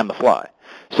slam the fly.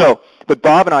 So, but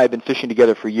Bob and I have been fishing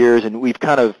together for years, and we've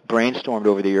kind of brainstormed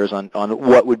over the years on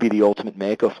what would be the ultimate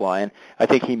mako fly, and I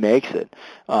think he makes it.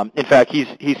 In fact,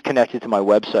 he's connected to my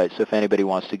website, so if anybody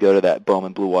wants to go to that,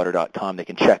 bowmanbluewater.com, they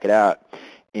can check it out.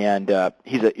 And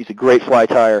he's a great fly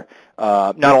tyer,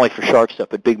 not only for shark stuff,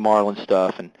 but big marlin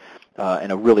stuff, and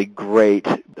a really great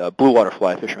blue water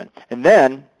fly fisherman. And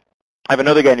then I have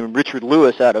another guy named Richard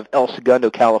Lewis out of El Segundo,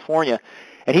 California,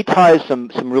 and he ties some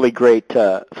really great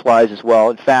flies as well.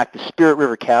 In fact, the Spirit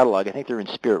River catalog, I think they're in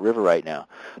Spirit River right now.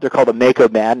 They're called the Mako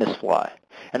Madness fly.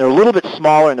 And they're a little bit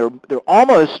smaller, and they're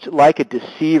almost like a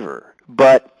deceiver,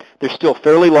 but they're still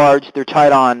fairly large. They're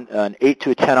tied on an 8 to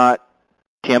a 10-aught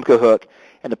Tiemco hook,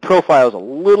 and the profile is a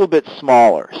little bit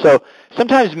smaller. So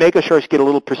sometimes mako sharks get a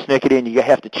little persnickety, and you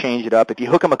have to change it up. If you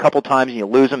hook them a couple times and you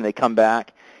lose them, they come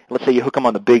back. Let's say you hook them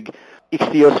on the big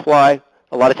Ichthyos fly.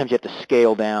 A lot of times you have to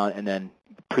scale down and then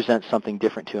present something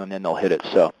different to them, then they'll hit it.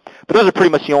 So, but those are pretty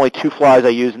much the only two flies I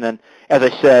use. And then, as I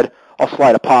said, I'll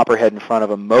slide a popper head in front of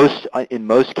them in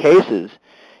most cases,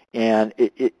 and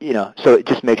so it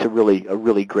just makes a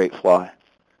really great fly.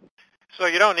 So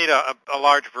you don't need a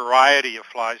large variety of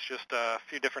flies, just a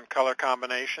few different color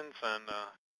combinations and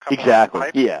a couple exactly. Of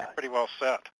types. Yeah. Pretty well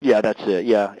set. Yeah, that's it.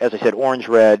 Yeah, as I said, orange,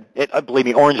 red. Believe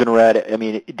me, orange and red. I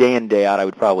mean, day in, day out, I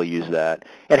would probably use that,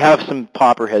 and have some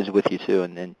popper heads with you too,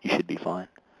 and then you should be fine.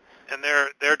 And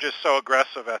they're just so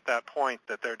aggressive at that point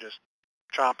that they're just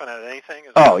chomping at anything?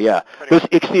 Oh, yeah. Those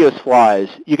Ichthyos flies,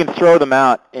 you can throw them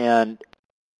out, and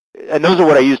those are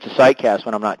what I use to sight cast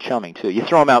when I'm not chumming, too. You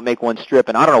throw them out, make one strip,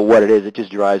 and I don't know what it is. It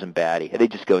just drives them batty. They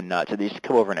just go nuts, and they just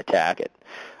come over and attack it.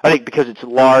 I think because it's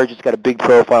large, it's got a big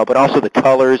profile, but also the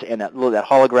colors and that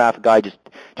holographic eye just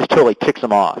totally ticks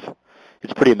them off.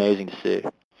 It's pretty amazing to see.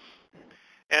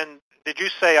 And did you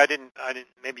say, I didn't,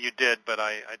 maybe you did, but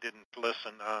I didn't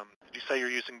listen. Did you say you're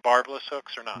using barbless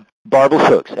hooks or not? Barbless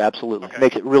hooks, absolutely. Okay.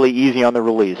 Makes it really easy on the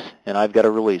release, and I've got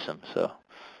to release them, so.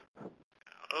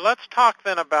 Let's talk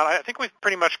then about, I think we've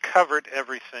pretty much covered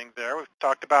everything there. We've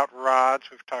talked about rods,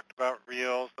 we've talked about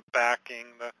reels, the backing,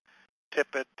 the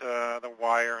tippet, the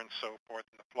wire, and so forth,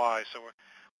 and the fly. So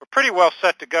we're pretty well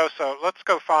set to go, so let's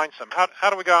go find some. How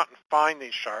do we go out and find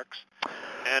these sharks?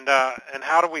 And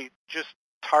how do we just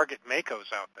target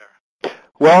makos out there?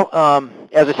 Well,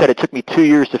 as I said, it took me 2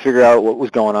 years to figure out what was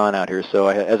going on out here. So,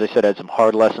 as I said, I had some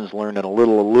hard lessons learned in a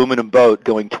little aluminum boat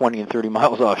going 20 and 30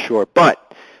 miles offshore.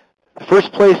 But the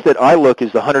first place that I look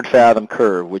is the 100-fathom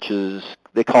curve, which is,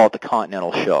 they call it the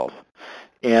continental shelf.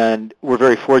 And we're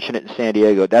very fortunate in San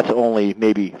Diego. That's only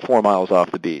maybe 4 miles off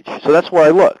the beach. So that's where I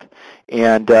look.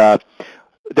 And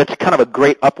that's kind of a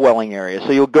great upwelling area.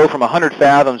 So you'll go from 100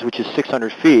 fathoms, which is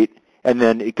 600 feet, and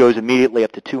then it goes immediately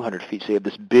up to 200 feet. So you have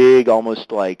this big,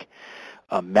 almost like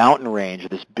a mountain range,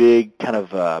 this big kind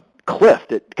of cliff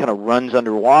that kind of runs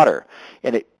underwater.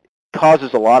 And it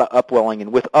causes a lot of upwelling.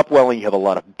 And with upwelling, you have a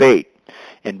lot of bait.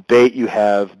 And bait, you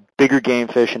have bigger game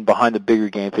fish, and behind the bigger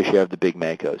game fish, you have the big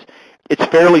makos. It's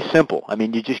fairly simple. I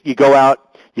mean, you go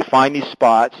out, you find these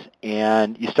spots,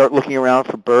 and you start looking around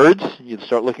for birds. You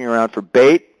start looking around for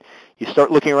bait. You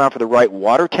start looking around for the right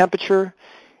water temperature.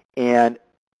 And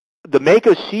the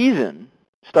mako season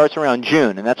starts around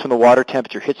June, and that's when the water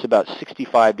temperature hits about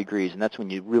 65 degrees, and that's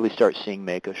when you really start seeing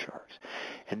mako sharks.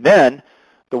 And then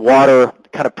the water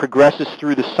kind of progresses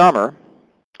through the summer,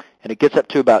 and it gets up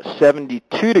to about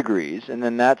 72 degrees, and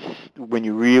then that's when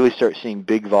you really start seeing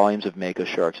big volumes of mako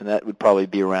sharks, and that would probably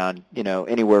be around,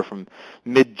 anywhere from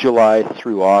mid-July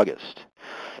through August.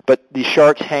 But these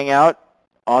sharks hang out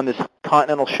on this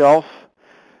continental shelf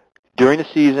during the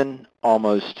season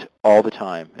almost all the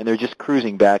time, and they're just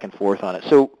cruising back and forth on it.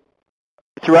 So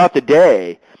throughout the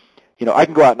day, I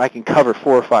can go out and I can cover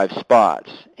 4 or 5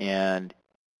 spots, and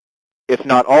if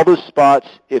not all those spots,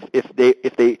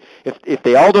 if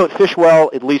they all don't fish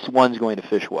well, at least one's going to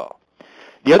fish well.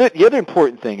 The other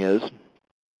important thing is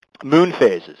moon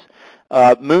phases.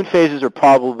 Moon phases are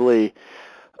probably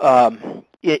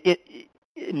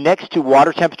next to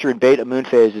water temperature and bait. A moon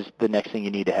phase is the next thing you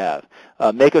need to have.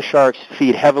 Mako sharks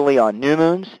feed heavily on new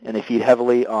moons, and they feed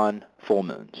heavily on full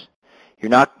moons. They're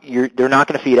not going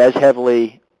to feed as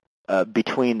heavily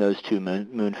between those two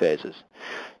moon phases.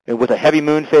 And with a heavy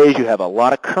moon phase, you have a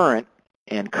lot of current,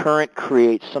 and current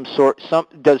creates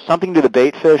does something to the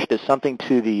bait fish, does something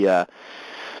to the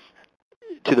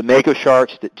mako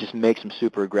sharks that just makes them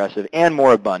super aggressive and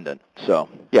more abundant. So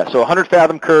 100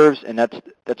 fathom curves, and that's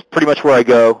pretty much where I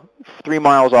go. 3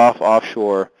 miles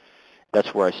offshore,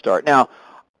 that's where I start. Now,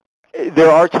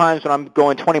 there are times when I'm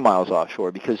going 20 miles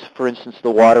offshore because, for instance, the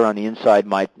water on the inside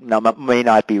may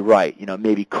not be right. It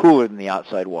may be cooler than the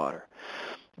outside water.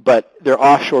 But there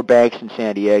are offshore banks in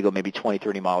San Diego, maybe 20,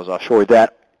 30 miles offshore,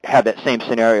 that have that same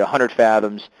scenario, 100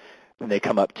 fathoms, and they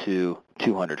come up to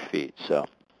 200 feet. So,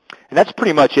 and that's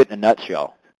pretty much it in a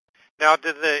nutshell. Now,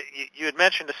 you had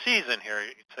mentioned a season here.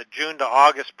 You said June to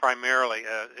August primarily.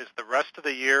 Is the rest of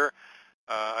the year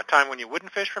a time when you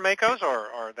wouldn't fish for makos, or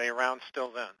are they around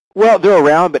still then? Well, they're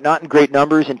around, but not in great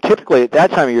numbers. And typically at that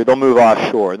time of year, they'll move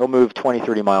offshore. They'll move 20,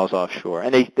 30 miles offshore.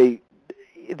 And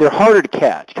they're harder to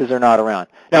catch because they're not around.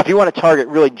 Now, if you want to target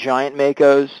really giant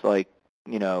makos, like,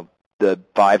 the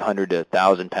 500 to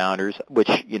 1,000 pounders, which,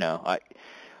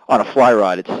 on a fly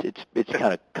rod, it's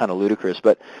kind of ludicrous,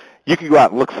 but you can go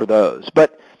out and look for those.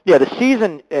 But yeah, the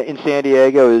season in San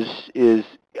Diego is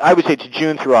I would say it's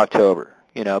June through October,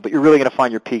 but you're really going to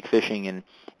find your peak fishing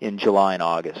in July and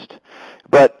August.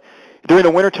 But during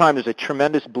the wintertime, there's a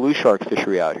tremendous blue shark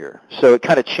fishery out here. So it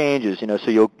kind of changes,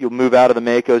 so you'll move out of the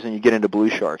makos and you get into blue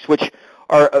sharks, which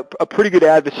are a pretty good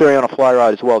adversary on a fly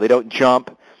rod as well. They don't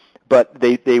jump, but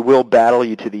they will battle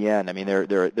you to the end. I mean,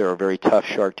 they're a very tough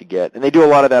shark to get. And they do a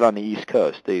lot of that on the East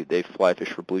Coast. They fly fish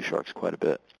for blue sharks quite a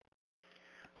bit.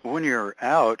 When you're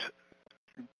out,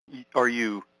 are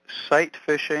you sight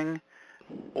fishing,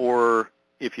 or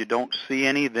if you don't see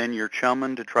any, then you're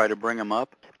chumming to try to bring them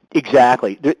up?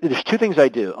 Exactly. There's 2 things I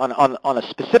do. On a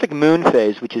specific moon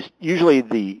phase, which is usually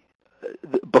the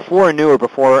before a new or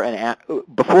before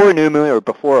a new moon or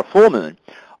before a full moon,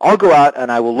 I'll go out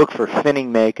and I will look for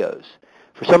finning makos.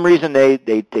 For some reason, they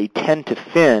tend to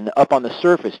fin up on the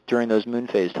surface during those moon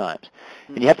phase times.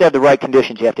 And you have to have the right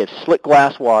conditions. You have to have slick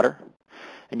glass water,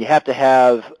 and you have to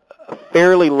have a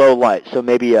fairly low light. So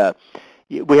maybe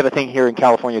we have a thing here in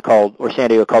California or San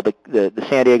Diego called the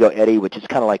San Diego eddy, which is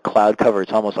kind of like cloud cover.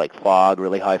 It's almost like fog,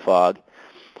 really high fog.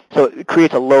 So it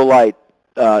creates a low light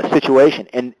situation.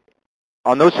 And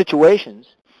on those situations,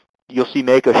 you'll see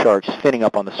mako sharks finning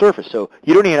up on the surface. So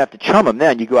you don't even have to chum them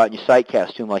then. You go out and you sight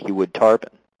cast to them like you would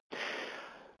tarpon.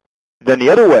 Then the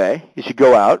other way is you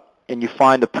go out and you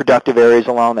find the productive areas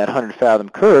along that 100-fathom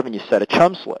curve and you set a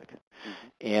chum slick.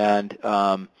 And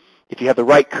if you have the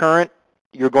right current,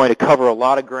 you're going to cover a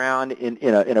lot of ground in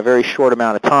a very short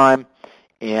amount of time.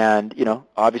 And,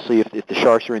 obviously if the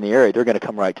sharks are in the area, they're going to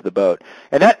come right to the boat.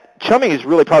 And that chumming is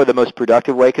really probably the most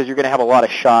productive way because you're going to have a lot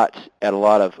of shots at a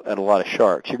lot of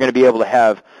sharks. You're going to be able to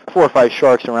have 4 or 5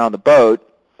 sharks around the boat,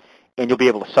 and you'll be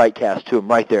able to sight cast to them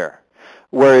right there.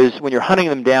 Whereas when you're hunting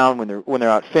them down, when they're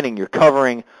out finning, you're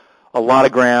covering a lot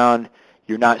of ground.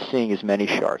 You're not seeing as many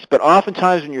sharks. But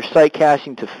oftentimes when you're sight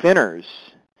casting to finners,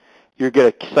 you're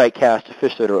going to sight cast to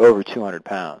fish that are over 200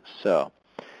 pounds. So,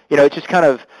 it's just kind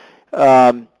of,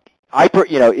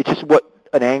 it's just what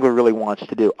an angler really wants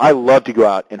to do. I love to go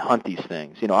out and hunt these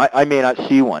things. I may not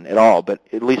see one at all, but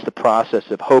at least the process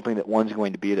of hoping that one's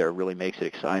going to be there really makes it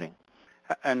exciting.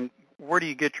 And where do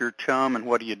you get your chum, and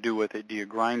what do you do with it? Do you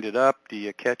grind it up? Do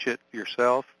you catch it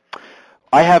yourself?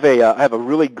 I have a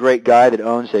really great guy that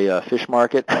owns a fish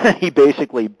market. He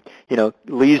basically,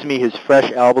 leaves me his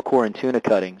fresh albacore and tuna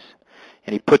cuttings,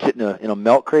 and he puts it in a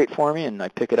milk crate for me, and I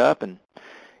pick it up, and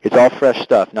it's all fresh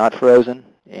stuff, not frozen.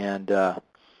 And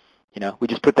we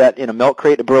just put that in a milk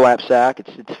crate, a burlap sack.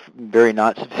 It's very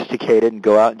not sophisticated, and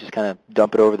go out and just kind of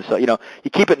dump it over the side. You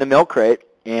keep it in the milk crate,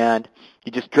 and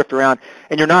you just drift around,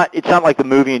 and it's not like the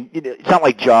movie, it's not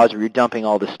like Jaws where you're dumping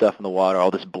all this stuff in the water,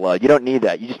 all this blood. You don't need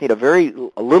that. You just need a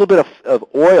little bit of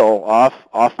oil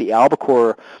off the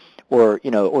albacore or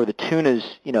the tuna's,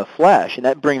 flesh, and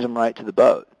that brings them right to the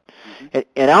boat. Mm-hmm.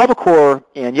 And albacore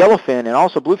and yellowfin and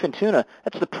also bluefin tuna,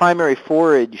 that's the primary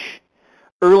forage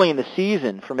early in the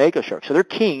season for mako sharks. So they're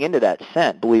keying into that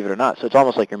scent, believe it or not. So it's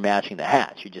almost like you're matching the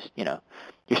hatch. You just, you're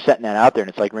setting that out there, and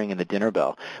it's like ringing the dinner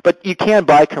bell. But you can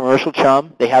buy commercial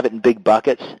chum. They have it in big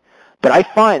buckets. But I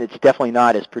find it's definitely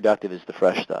not as productive as the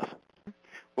fresh stuff.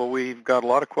 Well, we've got a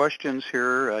lot of questions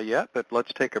here yet, but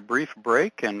let's take a brief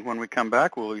break. And when we come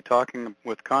back, we'll be talking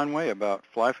with Conway about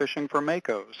fly fishing for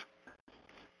makos.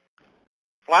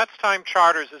 Flats Time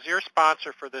Charters is your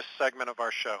sponsor for this segment of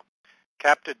our show.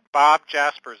 Captain Bob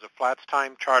Jaspers of Flats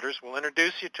Time Charters will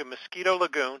introduce you to Mosquito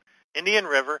Lagoon, Indian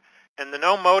River, and the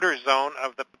no-motor zone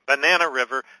of the Banana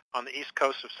River on the east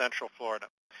coast of Central Florida.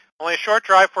 Only a short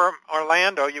drive from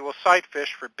Orlando, you will sight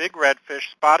fish for big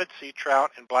redfish, spotted sea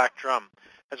trout, and black drum,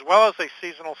 as well as a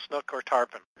seasonal snook or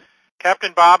tarpon.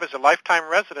 Captain Bob is a lifetime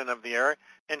resident of the area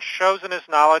and shows in his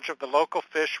knowledge of the local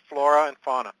fish, flora, and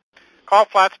fauna. Call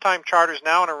Flats Time Charters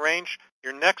now and arrange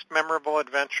your next memorable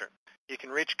adventure. You can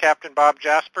reach Captain Bob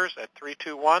Jaspers at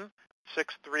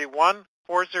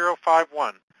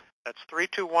 321-631-4051. That's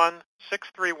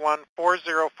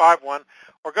 321-631-4051,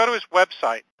 or go to his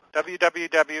website,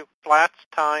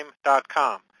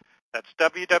 www.flatstime.com. That's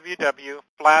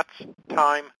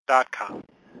www.flatstime.com.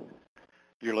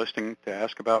 You're listening to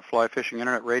Ask About Fly Fishing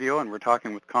Internet Radio, and we're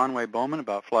talking with Conway Bowman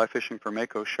about fly fishing for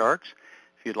mako sharks.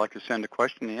 If you'd like to send a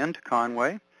question in to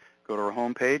Conway, go to our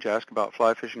homepage,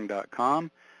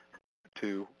 askaboutflyfishing.com,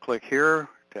 to click here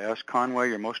to ask Conway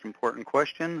your most important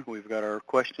question. We've got our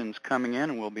questions coming in,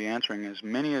 and we'll be answering as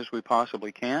many as we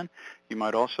possibly can. You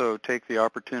might also take the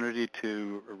opportunity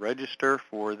to register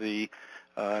for the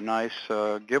nice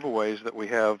giveaways that we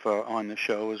have on the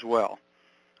show as well.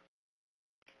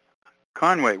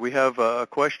 Conway, we have a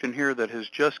question here that has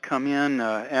just come in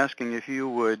asking if you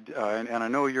would, and I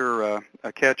know you're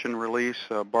a catch and release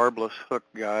barbless hook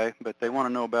guy, but they want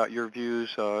to know about your views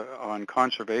on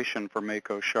conservation for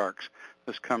mako sharks.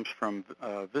 This comes from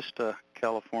Vista,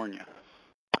 California.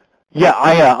 Yeah,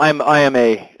 I am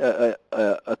a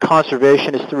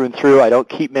conservationist through and through. I don't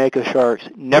keep mako sharks.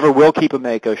 Never will keep a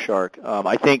mako shark.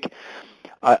 I think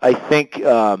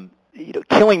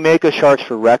killing mako sharks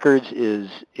for records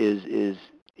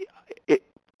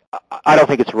I don't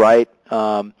think it's right.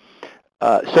 So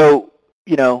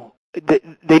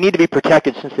they need to be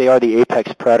protected since they are the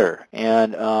apex predator.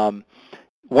 And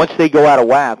once they go out of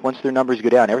whack, once their numbers go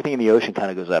down, everything in the ocean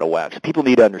kind of goes out of whack. So people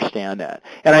need to understand that.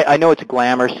 And I know it's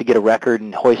glamorous to get a record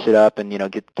and hoist it up and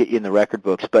get you in the record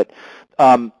books, but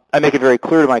I make it very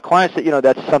clear to my clients that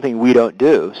that's something we don't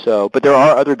do. So, but there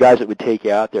are other guys that would take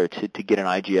you out there to get an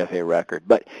IGFA record.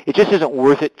 But it just isn't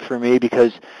worth it for me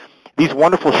because these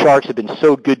wonderful sharks have been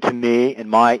so good to me in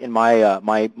my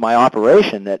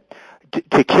operation that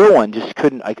to kill one just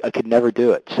couldn't. I could never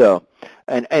do it. So,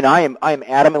 and I am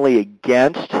adamantly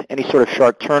against any sort of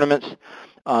shark tournaments.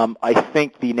 I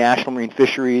think the National Marine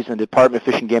Fisheries and the Department of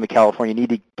Fish and Game of California need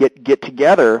to get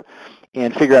together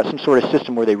and figure out some sort of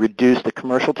system where they reduce the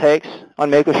commercial takes on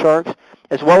mako sharks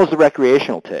as well as the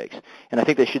recreational takes. And I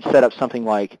think they should set up something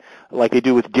like they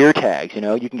do with deer tags. You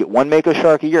can get one mako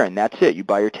shark a year, and that's it. You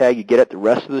buy your tag, you get it. The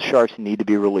rest of the sharks need to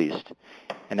be released,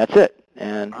 and that's it.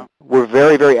 And we're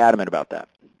very, very adamant about that.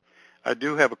 I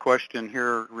do have a question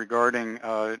here regarding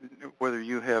whether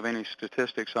you have any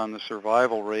statistics on the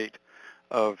survival rate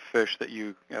of fish that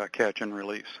you catch and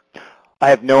release. I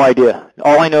have no idea.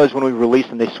 All I know is when we release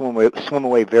them, they swim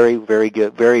away very, very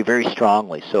good, very, very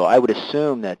strongly. So I would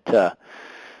assume that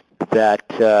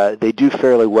they do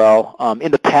fairly well.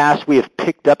 In the past, we have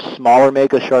picked up smaller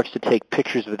mako sharks to take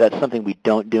pictures, but that's something we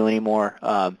don't do anymore.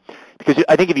 Because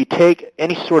I think if you take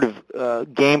any sort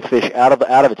of game fish out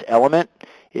of its element,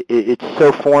 it's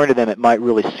so foreign to them it might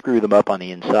really screw them up on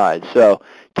the inside. So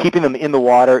keeping them in the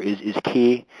water is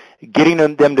key. Getting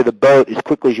them to the boat as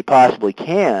quickly as you possibly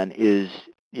can is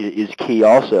key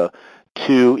also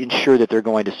to ensure that they're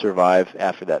going to survive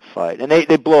after that fight. And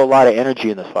they blow a lot of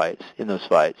energy in those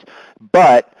fights.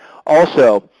 But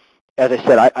also, as I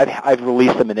said, I've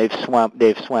released them and they've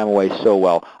swam away so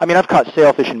well. I mean, I've caught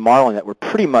sailfish and marlin that were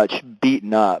pretty much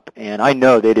beaten up, and I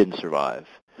know they didn't survive.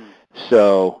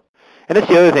 So, and that's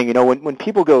the other thing, when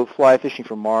people go fly fishing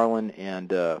for marlin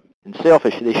and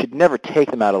sailfish, they should never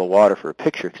take them out of the water for a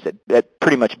picture because that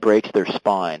pretty much breaks their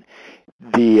spine.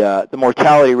 The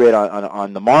mortality rate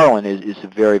on the marlin is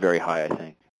very, very high, I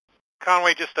think.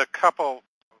 Conway, just a couple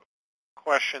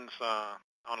questions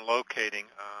on locating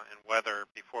and weather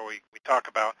before we talk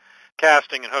about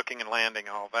casting and hooking and landing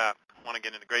and all that. I want to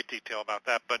get into great detail about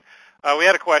that. But we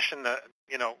had a question that,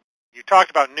 you talked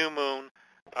about new moon,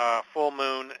 full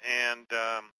moon, and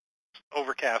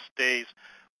overcast days.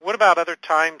 What about other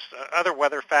times, other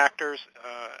weather factors?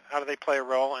 How do they play a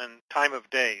role in time of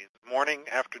day? Morning,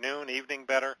 afternoon, evening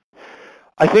better?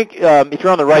 I think if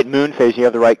you're on the right moon phase, you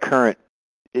have the right current,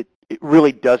 it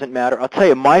really doesn't matter. I'll tell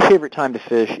you, my favorite time to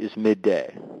fish is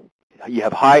midday. You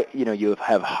have high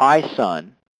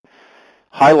sun,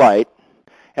 high light,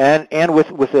 and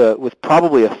with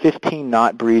probably a 15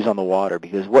 knot breeze on the water,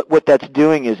 because what that's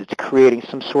doing is it's creating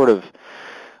some sort of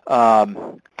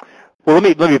let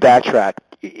me backtrack.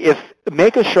 If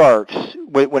mako sharks,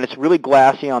 when it's really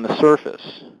glassy on the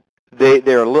surface,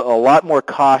 they're a lot more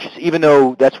cautious, even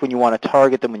though that's when you want to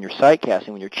target them when you're sight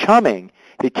casting. When you're chumming,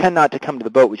 they tend not to come to the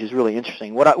boat, which is really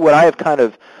interesting. What I have kind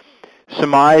of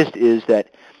surmised is that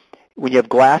when you have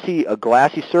a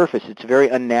glassy surface, it's very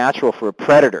unnatural for a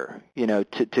predator,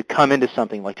 to come into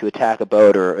something like to attack a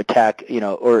boat or attack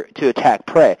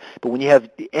prey. But when you have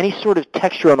any sort of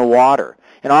texture on the water,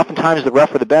 and oftentimes the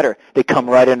rougher the better, they come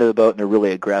right into the boat and they're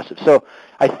really aggressive. So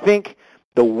I think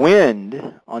the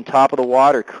wind on top of the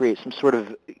water creates some sort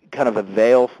of kind of a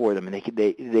veil for them, and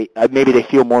maybe they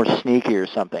feel more sneaky or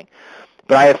something.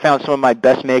 But I have found some of my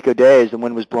best mako days, the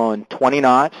wind was blowing 20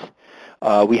 knots.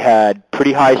 We had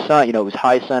pretty high sun. It was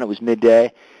high sun. It was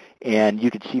midday, and you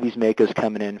could see these makos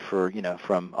coming in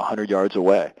from 100 yards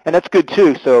away, and that's good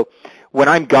too. So when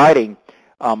I'm guiding,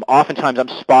 oftentimes I'm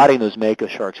spotting those mako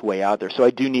sharks way out there. So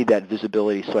I do need that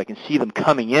visibility so I can see them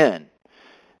coming in,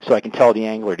 so I can tell the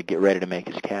angler to get ready to make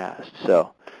his cast.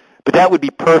 So, but that would be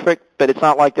perfect. But it's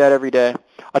not like that every day.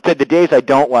 I'll tell you, the days I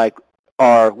don't like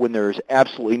are when there's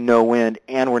absolutely no wind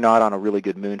and we're not on a really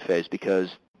good moon phase, because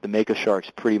the mako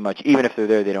sharks pretty much, even if they're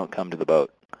there, they don't come to the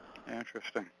boat.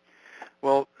 Interesting.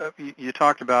 Well, you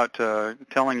talked about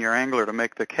telling your angler to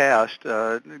make the cast.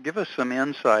 Give us some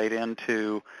insight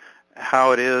into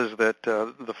how it is that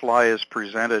the fly is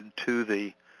presented to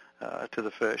the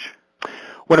fish.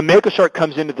 When a mako shark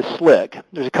comes into the slick,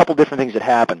 there's a couple different things that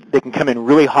happen. They can come in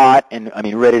really hot and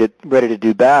ready to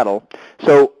do battle.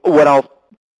 So what I'll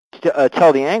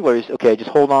tell the angler is, okay,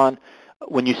 just hold on.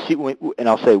 And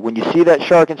I'll say, when you see that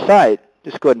shark in sight,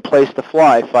 just go ahead and place the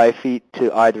fly 5 feet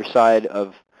to either side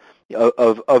of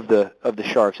the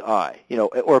shark's eye,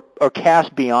 or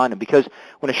cast beyond him, because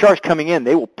when a shark's coming in,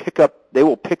 they will pick up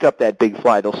that big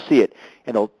fly. They'll see it,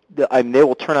 and they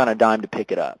will turn on a dime to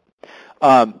pick it up.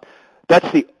 That's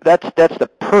the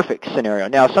perfect scenario.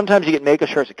 Now, sometimes you get mako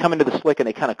sharks that come into the slick and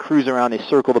they kind of cruise around, they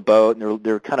circle the boat, and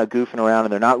they're kind of goofing around,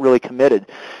 and they're not really committed.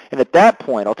 And at that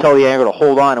point, I'll tell the angler to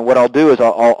hold on, and what I'll do is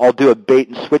I'll do a bait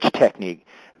and switch technique,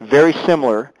 very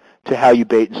similar to how you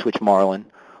bait and switch marlin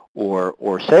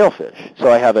or sailfish. So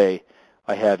I have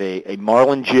a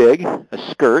marlin jig, a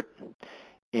skirt,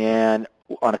 and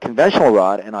on a conventional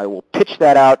rod, and I will pitch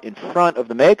that out in front of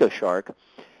the mako shark,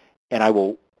 and I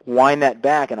will wind that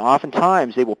back, and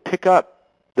oftentimes they will pick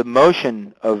up the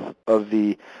motion of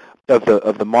the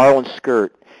marlin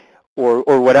skirt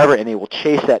or whatever, and they will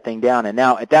chase that thing down. And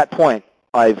now at that point,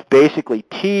 I've basically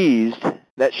teased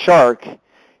that shark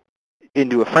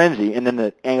into a frenzy, and then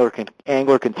the angler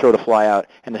can throw the fly out,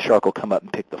 and the shark will come up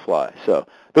and pick the fly. So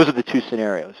those are the two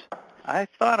scenarios. I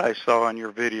thought I saw in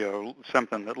your video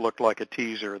something that looked like a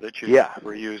teaser that you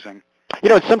were using.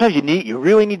 Sometimes you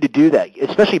really need to do that,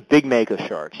 especially big mako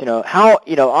sharks.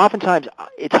 Oftentimes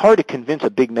it's hard to convince a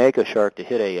big mako shark to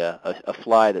hit a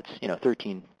fly that's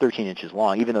 13 inches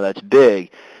long, even though that's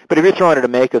big. But if you're throwing at a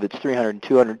mako that's 300,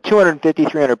 200, 250,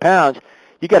 300 pounds,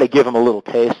 you got to give them a little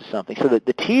taste of something. So that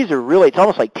the teaser really, it's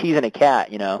almost like teasing a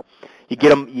cat. You get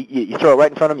them, you throw it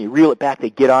right in front of them, you reel it back, they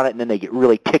get on it, and then they get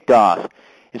really ticked off.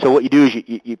 And so what you do is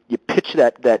you pitch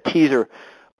that teaser,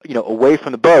 away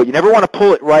from the boat. You never want to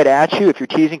pull it right at you if you're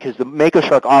teasing, because the mako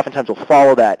shark oftentimes will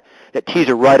follow that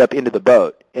teaser right up into the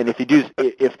boat. And if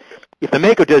the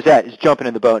mako does that, it's jumping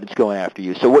in the boat and it's going after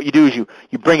you. So what you do is you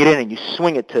bring it in and you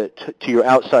swing it to your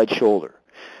outside shoulder.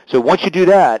 So once you do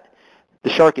that, the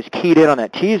shark is keyed in on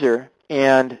that teaser,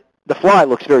 and the fly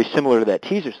looks very similar to that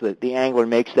teaser, so that the angler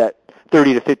makes that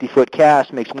 30 to 50 foot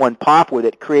cast, makes one pop with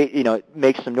it, it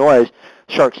makes some noise.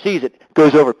 Shark sees it,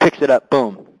 goes over, picks it up,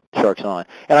 boom, shark's on.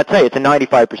 And I tell you, it's a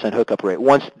 95% hookup rate.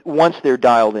 Once they're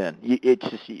dialed in, it's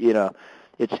just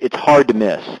it's hard to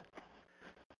miss.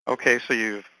 Okay, so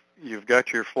you've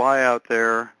got your fly out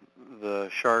there. The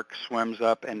shark swims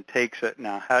up and takes it.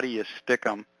 Now, how do you stick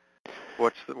them?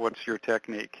 What's your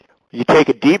technique? You take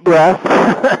a deep breath,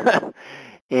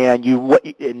 and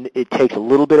it takes a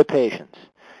little bit of patience.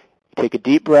 You take a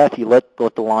deep breath. You let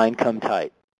the line come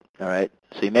tight. All right.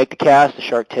 So you make the cast. The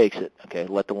shark takes it. Okay.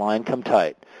 Let the line come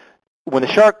tight. When the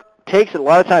shark takes it, a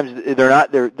lot of times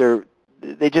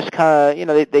they just kind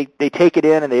of they take it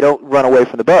in and they don't run away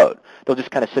from the boat. They'll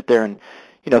just kind of sit there and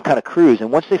kind of cruise.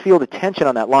 And once they feel the tension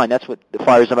on that line, that's what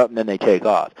fires them up, and then they take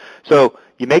off. So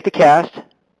you make the cast.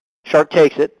 Shark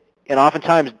takes it. And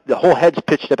oftentimes the whole head's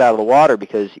pitched up out of the water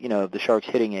because, the shark's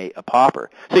hitting a popper.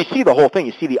 So you see the whole thing.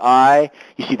 You see the eye,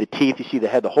 you see the teeth, you see the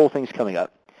head. The whole thing's coming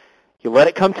up. You let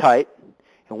it come tight.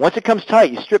 And once it comes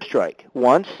tight, you strip strike.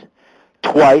 Once,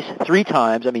 twice, 3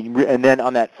 times. And then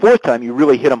on that 4th time, you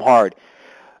really hit them hard.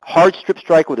 Hard strip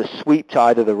strike with a sweep to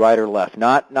either the right or left.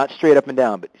 Not straight up and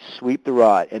down, but sweep the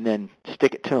rod and then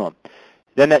stick it to them.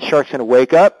 Then that shark's going to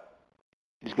wake up.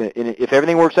 And if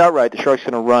everything works out right, the shark's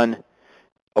going to run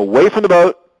away from the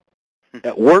boat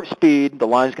at warp speed. The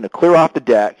line's going to clear off the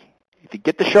deck. If you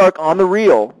get the shark on the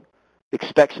reel,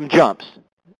 expect some jumps.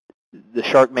 The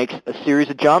shark makes a series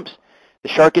of jumps. The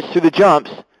shark gets through the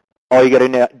jumps. All you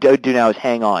got to do now is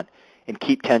hang on and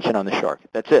keep tension on the shark.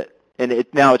 That's it. And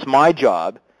now it's my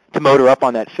job to motor up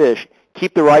on that fish,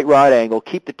 keep the right rod angle,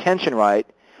 keep the tension right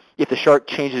if the shark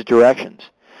changes directions.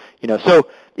 So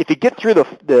if you get through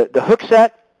the hook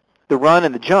set, the run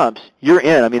and the jumps, you're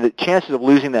in. The chances of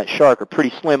losing that shark are pretty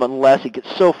slim unless it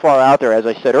gets so far out there, as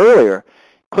I said earlier,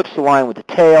 clips the line with the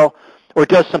tail, or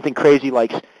does something crazy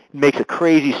like makes a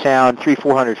crazy sound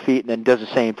 300-400 feet and then does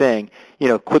the same thing,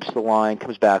 clips the line,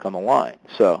 comes back on the line.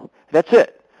 So that's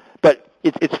it. But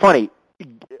it's funny.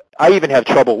 I even have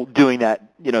trouble doing that,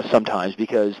 sometimes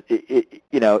because it's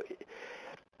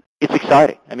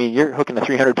exciting. You're hooking a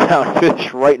 300-pound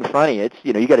fish right in front of you. It's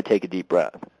you got to take a deep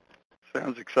breath.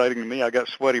 Sounds exciting to me. I got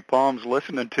sweaty palms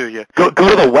listening to you. Go to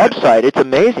the website. It's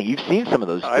amazing. You've seen some of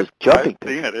those jumping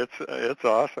things. I've seen it. It's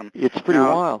awesome. It's pretty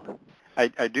wild.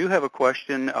 I do have a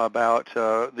question about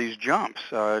these jumps.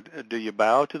 Do you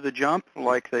bow to the jump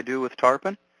like they do with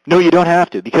tarpon? No, you don't have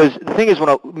to, because the thing is, when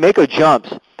a mako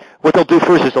jumps, what they'll do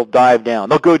first is they'll dive down.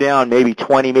 They'll go down maybe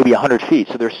 20, maybe 100 feet.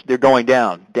 So they're going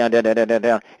down.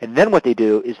 And then what they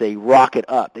do is they rocket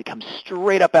up. They come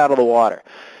straight up out of the water.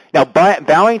 Now,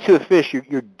 bowing to a fish,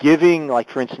 you're giving, like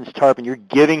for instance, tarpon, you're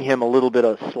giving him a little bit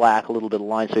of slack, a little bit of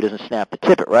line, so he doesn't snap the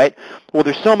tippet, right? Well,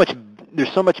 there's so much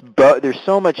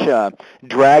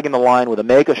drag in the line with a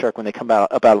mako shark when they come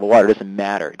up out of the water. It doesn't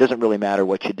matter. It doesn't really matter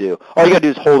what you do. All you got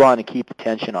to do is hold on and keep the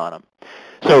tension on them.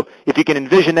 So if you can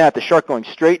envision that, the shark going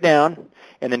straight down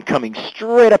and then coming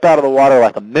straight up out of the water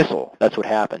like a missile, that's what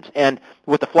happens. And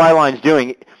what the fly line's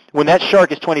doing, when that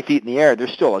shark is 20 feet in the air,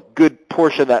 there's still a good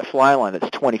portion of that fly line that's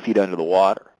 20 feet under the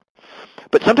water.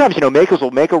 But sometimes, makos will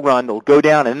make a run, they'll go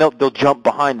down, and they'll jump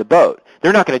behind the boat.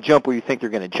 They're not going to jump where you think they're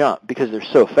going to jump because they're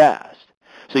so fast.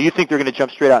 So you think they're going to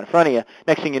jump straight out in front of you.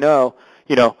 Next thing you know,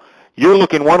 you're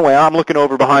looking one way, I'm looking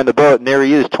over behind the boat, and there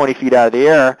he is 20 feet out of the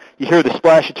air. You hear the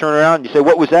splash, you turn around, and you say,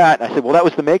 what was that? And I said, well, that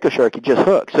was the mako shark he just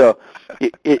hooked. So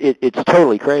it's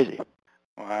totally crazy.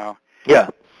 Wow. Yeah.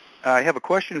 I have a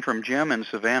question from Jim in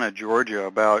Savannah, Georgia,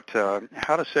 about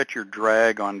how to set your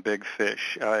drag on big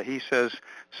fish. He says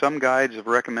some guides have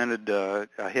recommended a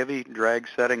heavy drag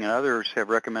setting, and others have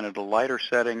recommended a lighter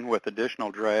setting with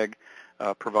additional drag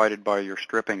provided by your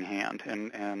stripping hand.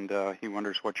 And he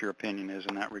wonders what your opinion is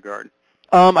in that regard.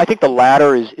 I think the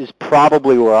latter is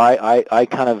probably where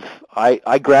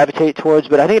I gravitate towards,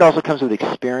 but I think it also comes with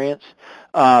experience.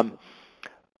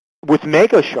 with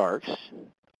mako sharks,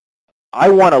 I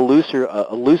want a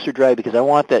looser drag because I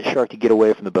want that shark to get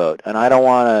away from the boat, and I don't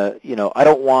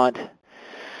want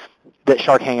that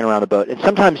shark hanging around the boat. And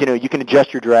sometimes, you can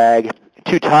adjust your drag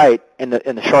too tight, and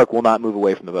the shark will not move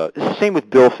away from the boat. It's the same with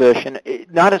billfish, and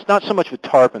it's not so much with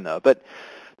tarpon though. But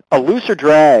a looser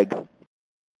drag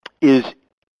is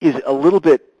a little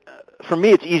bit, for me,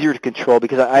 it's easier to control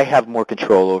because I have more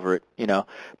control over it.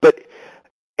 But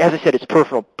as I said, it's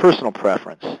personal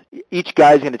preference. Each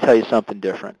guy's going to tell you something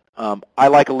different. I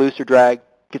like a looser drag,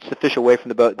 gets the fish away from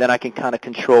the boat. Then I can kind of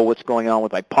control what's going on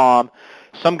with my palm.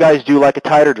 Some guys do like a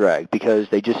tighter drag because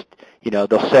they just,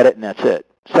 they'll set it and that's it.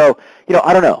 So,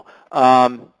 I don't know.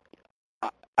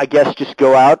 I guess just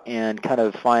go out and kind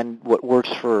of find what works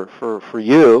for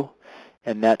you,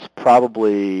 and that's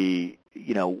probably,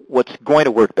 what's going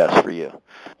to work best for you. I'm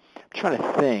trying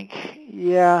to think.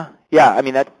 Yeah. I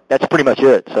mean, that's pretty much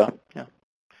it. So, yeah.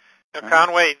 Now,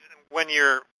 Conway, when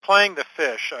you're playing the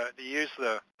fish, do you use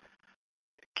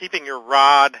keeping your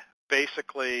rod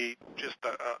basically just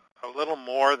a little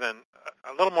more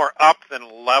up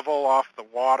than level off the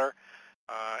water?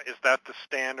 Is that the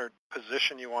standard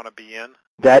position you want to be in?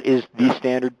 That is the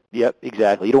standard. Yep,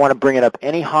 exactly. You don't want to bring it up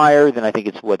any higher than I think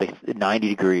it's 90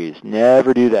 degrees.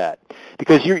 Never do that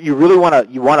because you really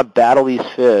want to battle these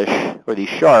fish or these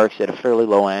sharks at a fairly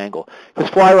low angle.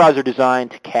 Because fly rods are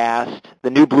designed to cast.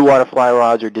 The new blue water fly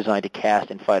rods are designed to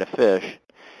cast and fight a fish.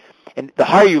 And the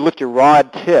higher you lift your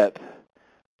rod tip,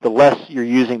 the less you're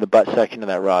using the butt section of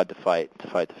that rod to fight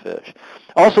the fish.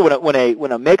 Also,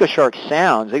 when a mako shark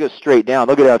sounds, they go straight down.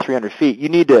 They'll get out 300 feet. You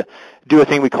need to do a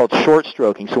thing we call short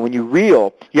stroking. So when you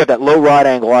reel, you have that low rod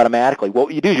angle automatically.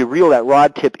 What you do is you reel that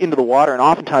rod tip into the water, and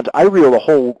oftentimes I reel the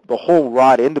whole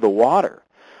rod into the water.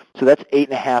 So that's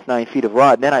 8.5, 9 feet of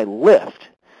rod. And then I lift,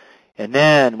 and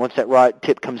then once that rod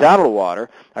tip comes out of the water,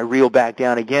 I reel back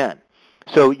down again.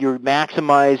 So you're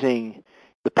maximizing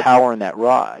the power in that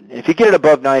rod. And if you get it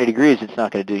above 90 degrees, it's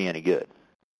not going to do you any good.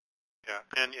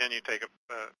 Yeah, and you take a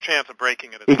chance of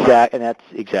breaking it. Exactly, and that's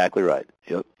exactly right.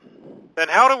 Yep. Then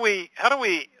how do we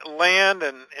land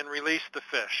and release the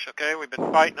fish? Okay, we've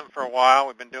been fighting them for a while.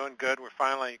 We've been doing good. We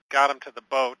finally got them to the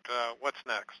boat. What's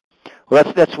next?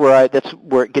 Well, that's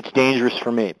where it gets dangerous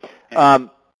for me.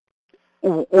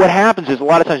 What happens is a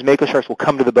lot of times mako sharks will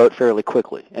come to the boat fairly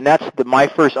quickly, and that's my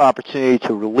first opportunity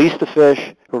to release the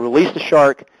fish or release the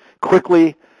shark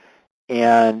quickly,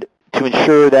 and to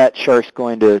ensure that shark's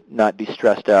going to not be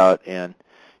stressed out and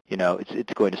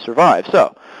it's going to survive.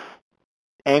 So,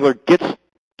 angler gets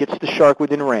the shark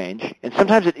within range, and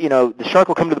sometimes the shark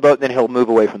will come to the boat and then he'll move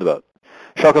away from the boat.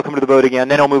 Shark will come to the boat again,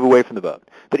 then he'll move away from the boat.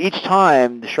 But each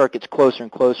time, the shark gets closer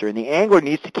and closer, and the angler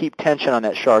needs to keep tension on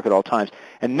that shark at all times.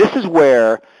 And this is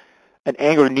where an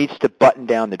angler needs to button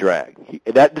down the drag.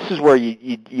 This is where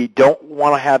you don't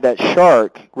want to have that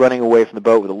shark running away from the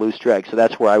boat with a loose drag. So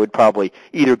that's where I would probably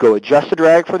either go adjust the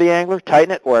drag for the angler,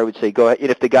 tighten it, or I would say go ahead.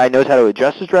 If the guy knows how to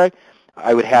adjust his drag,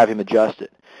 I would have him adjust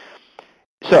it.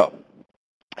 So,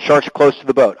 shark's close to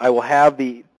the boat. I will have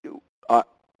the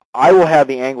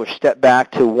angler step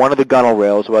back to one of the gunnel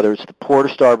rails, whether it's the port or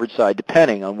starboard side,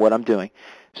 depending on what I'm doing.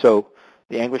 So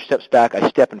the angler steps back. I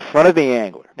step in front of the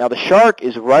angler. Now the shark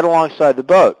is right alongside the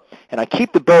boat, and I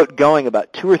keep the boat going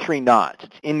about 2 or 3 knots.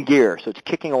 It's in gear, so it's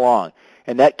kicking along.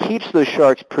 And that keeps those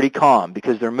sharks pretty calm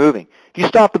because they're moving. If you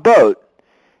stop the boat,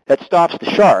 that stops the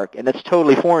shark, and that's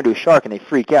totally foreign to a shark, and they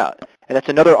freak out. And that's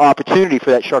another opportunity for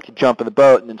that shark to jump in the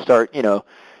boat and then start, dishing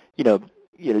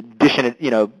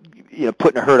it,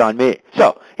 putting a hurt on me.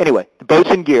 So anyway, the boat's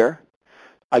in gear.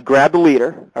 I grab the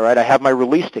leader. All right, I have my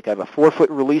release stick. I have a 4-foot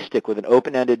release stick with an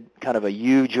open-ended kind of a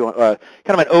kind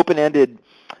of an open-ended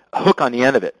hook on the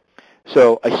end of it.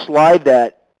 So I slide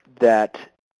that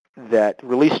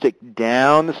release stick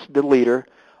down the leader,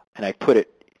 and I put it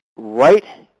right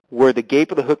where the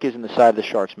gape of the hook is in the side of the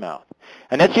shark's mouth.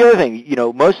 And that's the other thing.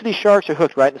 Most of these sharks are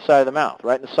hooked right in the side of the mouth,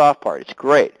 right in the soft part. It's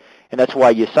great, and that's why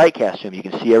you sight cast them. You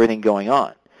can see everything going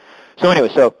on. So anyway,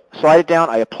 slide it down.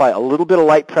 I apply a little bit of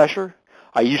light pressure.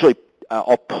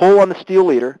 I'll pull on the steel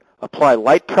leader, apply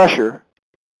light pressure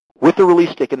with the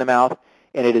release stick in the mouth,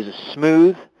 and it is a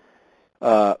smooth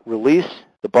release.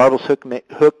 The barbel's hook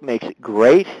makes it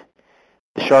great.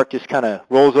 The shark just kind of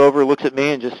rolls over, looks at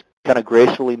me, and just kind of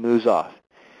gracefully moves off.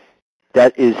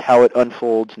 That is how it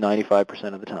unfolds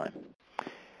 95% of the time.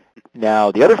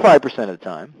 Now, the other 5% of the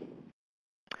time,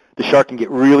 the shark can get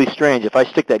really strange. If I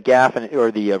stick that gaff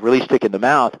or the release stick in the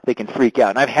mouth, they can freak out.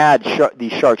 And I've had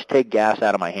these sharks take gas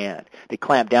out of my hand. They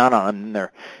clamp down on them,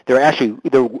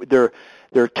 and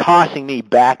they're tossing me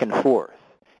back and forth.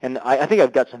 And I think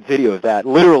I've got some video of that,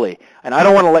 literally. And I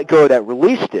don't want to let go of that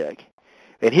release stick.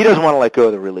 and he doesn't want to let go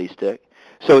of the release stick.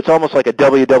 So it's almost like a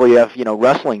WWF,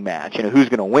 wrestling match, who's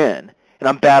going to win. And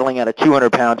I'm battling at a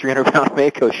 200-pound, 300-pound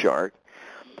Mako shark.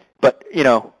 But,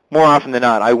 more often than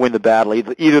not, I win the battle.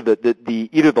 Either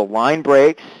the line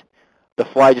breaks, the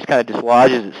fly just kind of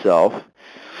dislodges itself,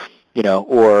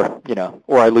 or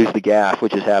I lose the gaff,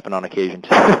 which has happened on occasion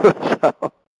too.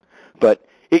 But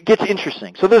it gets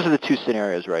interesting. So those are the two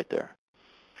scenarios right there.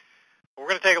 We're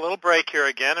going to take a little break here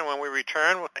again, and when we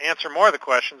return, we'll answer more of the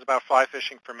questions about fly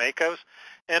fishing for Makos.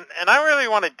 And I really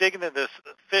want to dig into this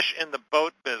fish in the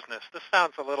boat business. This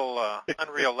sounds a little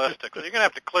unrealistic, so you're going to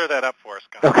have to clear that up for us,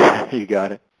 Con. Okay, you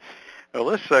got it. Well,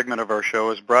 this segment of our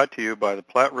show is brought to you by the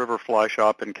Platte River Fly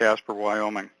Shop in Casper,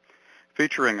 Wyoming,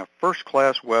 featuring a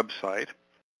first-class website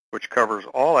which covers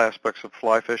all aspects of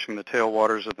fly fishing the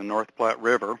tailwaters of the North Platte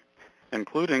River,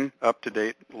 including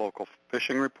up-to-date local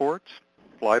fishing reports,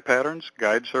 fly patterns,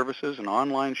 guide services, and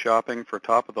online shopping for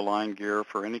top-of-the-line gear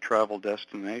for any travel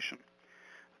destination.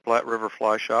 Platte River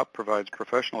Fly Shop provides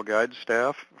professional guide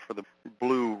staff for the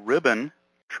Blue Ribbon,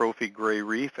 Trophy Gray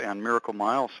Reef, and Miracle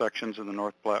Mile sections of the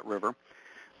North Platte River.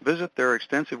 Visit their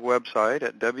extensive website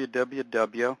at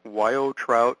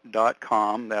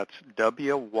www.wyotrout.com. That's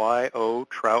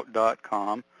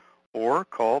wyotrout.com. Or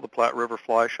call the Platte River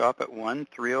Fly Shop at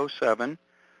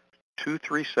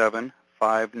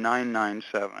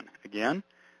 1-307-237-5997. Again,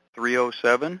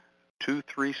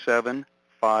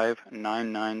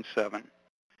 307-237-5997.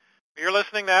 You're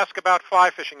listening to Ask About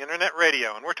Fly Fishing Internet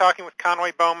Radio, and we're talking with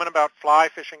Conway Bowman about fly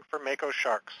fishing for Mako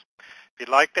sharks. If you'd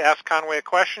like to ask Conway a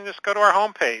question, just go to our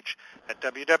homepage at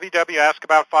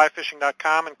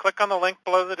www.askaboutflyfishing.com and click on the link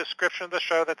below the description of the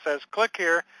show that says, click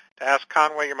here to ask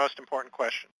Conway your most important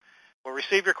question. We'll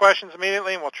receive your questions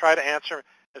immediately, and we'll try to answer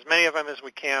as many of them as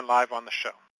we can live on the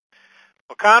show.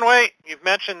 Well, Conway, you've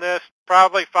mentioned this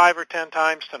probably 5 or 10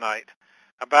 times tonight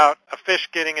about a fish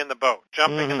getting in the boat,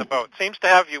 jumping in the boat. Seems to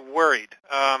have you worried.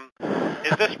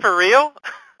 Is this for real?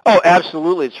 Oh,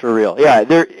 absolutely, it's for real. Yeah,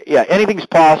 anything's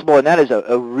possible, and that is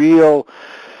a real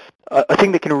a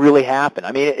thing that can really happen.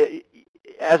 I mean,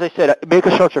 as I said,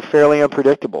 Mako sharks are fairly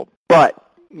unpredictable, but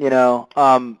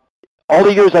all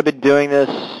the years I've been doing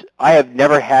this, I have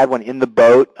never had one in the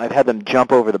boat. I've had them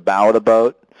jump over the bow of the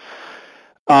boat.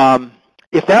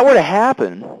 If that were to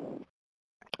happen,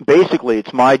 basically,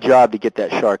 it's my job to get that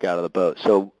shark out of the boat.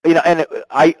 So, and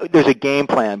there's a game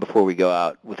plan before we go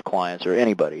out with clients or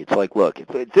anybody. It's like, look,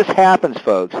 if this happens,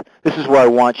 folks, this is where I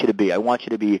want you to be. I want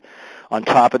you to be on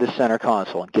top of the center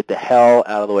console and get the hell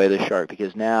out of the way of the shark,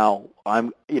 because now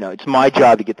it's my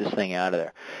job to get this thing out of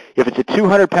there. If it's a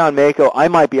 200-pound Mako, I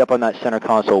might be up on that center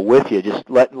console with you, just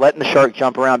letting the shark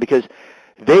jump around, because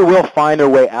they will find their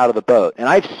way out of the boat. And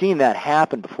I've seen that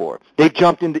happen before. They've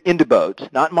jumped into boats,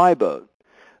 not my boat,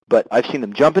 but I've seen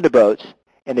them jump into boats,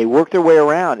 and they work their way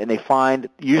around, and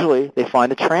usually they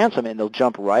find the transom, and they'll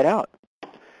jump right out.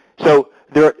 So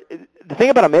the thing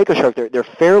about a Mako shark, they're a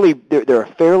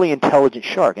fairly intelligent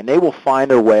shark, and they will find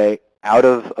their way out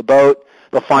of a boat.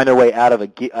 They'll find their way out of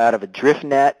a drift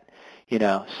net,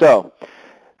 So,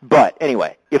 but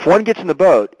anyway, if one gets in the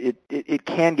boat, it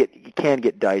can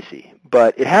get dicey.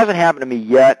 But it hasn't happened to me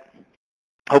yet.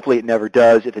 Hopefully it never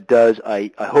does. If it does, I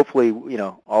hopefully,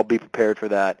 I'll be prepared for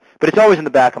that. But it's always in the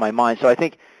back of my mind. So I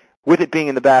think with it being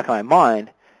in the back of my mind,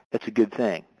 that's a good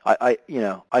thing. I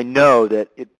know that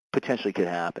it potentially could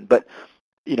happen. But,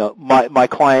 my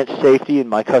client's safety and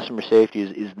my customer safety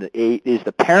is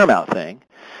the paramount thing.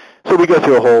 So we go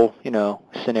through a whole,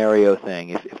 scenario thing.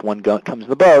 If one comes in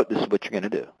the boat, this is what you're going to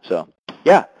do. So,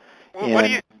 yeah. Well,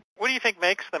 what do you think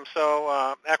makes them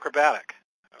so acrobatic?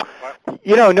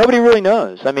 Nobody really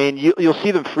knows. I mean, you'll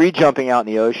see them free jumping out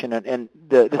in the ocean, and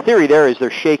the theory there is they're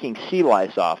shaking sea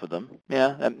lice off of them.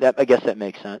 Yeah, I guess that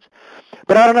makes sense.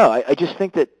 But I don't know. I just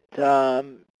think that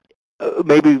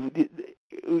maybe,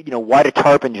 why do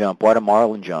tarpon jump? Why do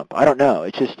marlin jump? I don't know.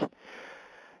 It's just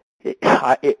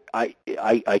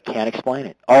I can't explain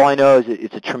it. All I know is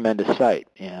it's a tremendous sight,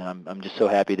 and I'm just so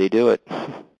happy they do it.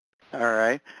 All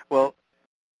right. Well,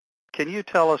 can you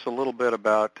tell us a little bit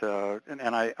about,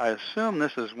 and I assume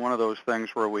this is one of those things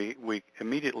where we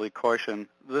immediately caution,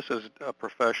 this is a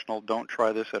professional, don't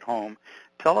try this at home.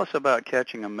 Tell us about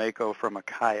catching a Mako from a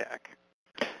kayak.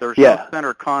 There's no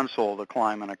center console to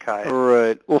climb in a kayak.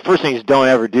 Right. Well, first thing is don't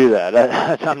ever do that.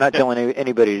 I'm not telling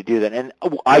anybody to do that. And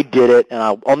I did it, and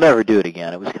I'll never do it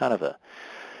again. It was kind of a,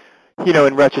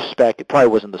 in retrospect, it probably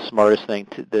wasn't the smartest thing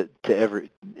that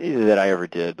I ever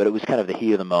did, but it was kind of the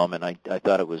heat of the moment. I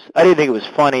thought it was. I didn't think it was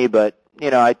funny, but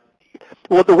I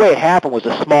well, the way it happened was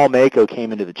a small mako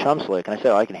came into the chum slick, and I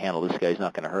said, I can handle this guy. He's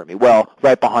not going to hurt me. Well,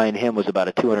 right behind him was about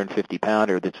a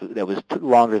 250-pounder that was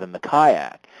longer than the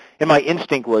kayak. And my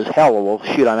instinct was, hell, well,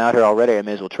 shoot, I'm out here already. I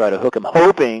may as well try to hook him,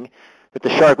 hoping that the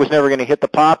shark was never going to hit the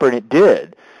popper, and it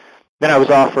did. Then I was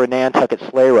off for a Nantucket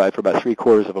sleigh ride for about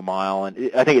 3/4 of a mile,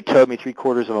 and I think it towed me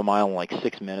 3/4 of a mile in like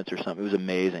 6 minutes or something. It was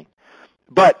amazing.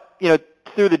 But,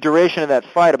 through the duration of that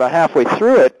fight, about halfway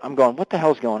through it, I'm going, what the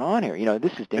hell's going on here?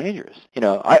 This is dangerous.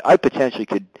 I potentially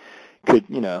could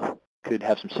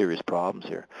have some serious problems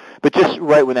here. But just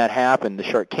right when that happened, the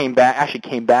shark came back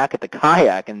at the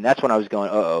kayak, and that's when I was going,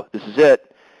 uh-oh, this is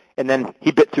it. And then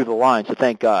he bit through the line, so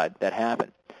thank God that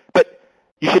happened. But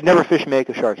you should never fish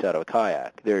mako sharks out of a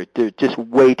kayak. They're just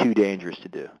way too dangerous to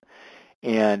do.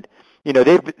 And, they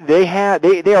are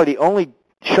the only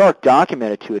shark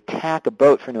documented to attack a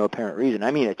boat for no apparent reason. I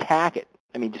mean, attack it.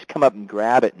 I mean, just come up and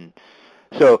grab it. And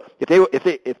so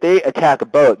if they attack a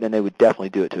boat, then they would definitely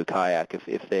do it to a kayak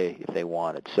if they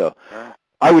wanted. So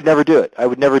I would never do it. I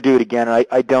would never do it again.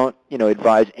 I don't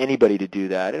advise anybody to do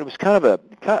that. And it was kind of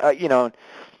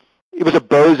it was a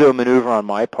bozo maneuver on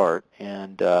my part,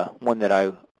 and one that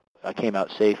I came out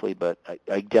safely, but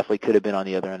I definitely could have been on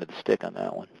the other end of the stick on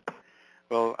that one.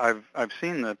 Well, I've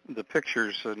seen the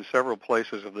pictures in several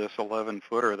places of this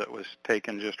 11-footer that was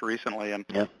taken just recently, and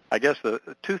yeah. I guess the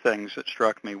two things that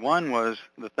struck me. One was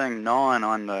the thing gnawing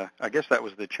on I guess that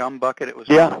was the chum bucket it was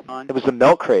gnawing on. It was the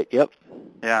milk crate, yep.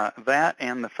 Yeah, that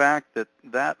and the fact that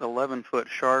 11-foot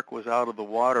shark was out of the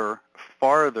water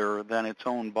farther than its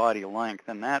own body length,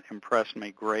 and that impressed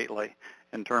me greatly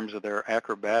in terms of their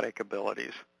acrobatic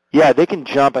abilities. Yeah, they can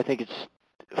jump, I think it's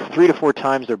 3 to 4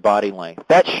 times their body length.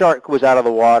 That shark was out of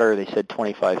the water, they said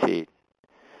 25 feet.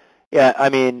 Yeah, I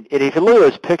mean, if you look at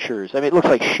those pictures, it looks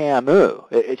like Shamu.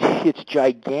 It's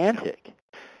gigantic.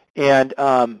 And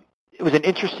it was an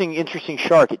interesting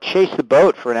shark. It chased the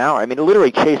boat for an hour. It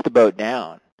literally chased the boat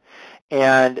down.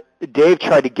 And Dave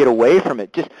tried to get away from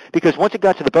it just because once it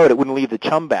got to the boat, it wouldn't leave the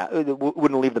it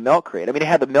wouldn't leave the milk crate. It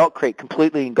had the milk crate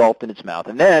completely engulfed in its mouth.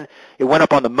 And then it went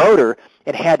up on the motor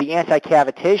and had the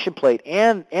anti-cavitation plate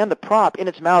and the prop in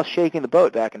its mouth shaking the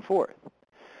boat back and forth.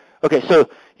 Okay, so,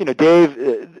 Dave,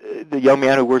 the young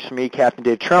man who works for me, Captain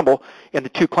Dave Trumbull, and the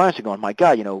two clients are going, my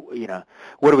God,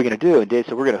 what are we going to do? And Dave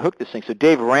said, we're going to hook this thing. So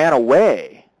Dave ran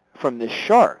away from this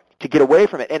shark to get away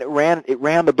from it, and it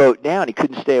ran the boat down. He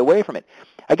couldn't stay away from it.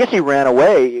 I guess he ran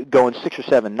away going 6 or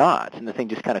 7 knots, and the thing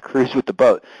just kind of cruised with the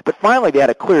boat. But finally, they had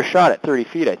a clear shot at 30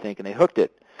 feet, I think, and they hooked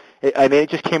it. It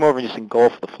just came over and just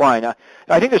engulfed the fly. Now,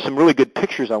 I think there's some really good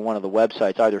pictures on one of the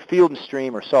websites, either Field and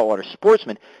Stream or Saltwater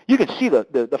Sportsman. You can see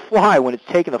the fly when it's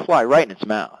taking the fly right in its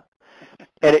mouth.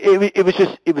 And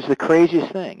it was the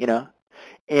craziest thing,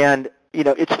 And,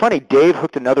 it's funny, Dave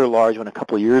hooked another large one a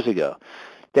couple of years ago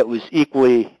that was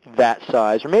equally that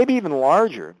size, or maybe even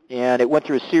larger, and it went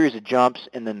through a series of jumps,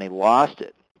 and then they lost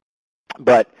it.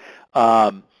 But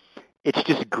it's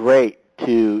just great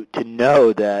to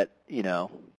know that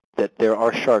that there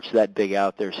are sharks that big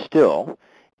out there still,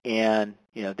 and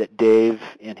that Dave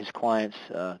and his clients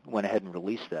went ahead and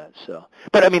released that. So,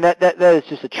 but that is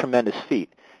just a tremendous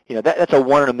feat. That's a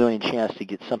 1 in a million chance to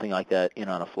get something like that in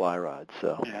on a fly rod.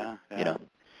 So yeah.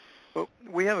 Well,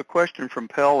 we have a question from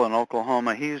Pell in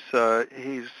Oklahoma. He's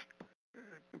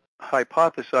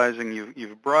hypothesizing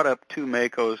you've brought up 2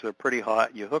 makos. They're pretty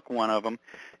hot. You hook one of them,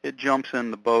 it jumps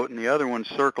in the boat, and the other one's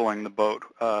circling the boat.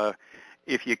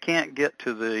 If you can't get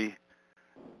to the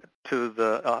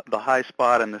high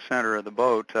spot in the center of the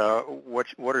boat,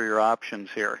 what are your options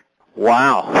here?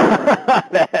 Wow,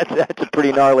 that's a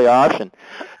pretty gnarly option.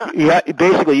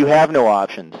 Basically, you have no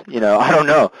options. I don't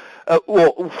know.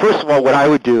 Well, first of all, what I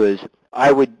would do is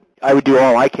I would do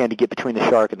all I can to get between the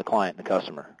shark and the client and the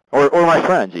customer, or my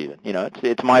friends even.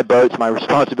 It's my boat, it's my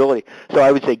responsibility. So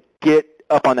I would say get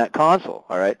up on that console.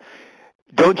 All right,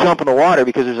 don't jump in the water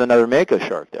because there's another mako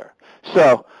shark there.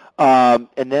 So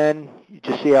and then you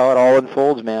just see how it all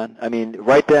unfolds, man.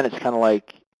 Right then it's kind of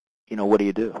like, what do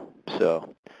you do?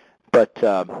 So. But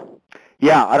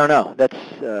yeah, I don't know. That's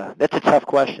a tough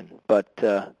question. But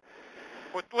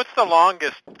what's the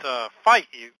longest fight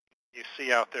you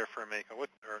see out there for a mako?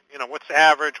 What's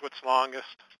average? What's longest?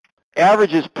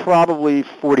 Average is probably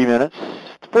 40 minutes.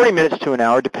 40 minutes to an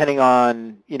hour, depending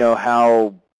on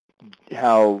how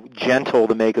gentle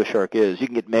the mako shark is. You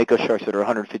can get mako sharks that are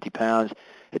 150 pounds.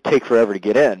 It takes forever to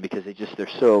get in because they're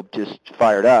so just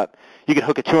fired up. You can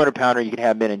hook a 200-pounder. You can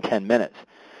have them in 10 minutes.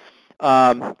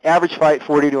 Average fight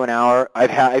 40 to an hour.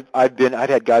 I've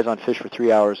had guys on fish for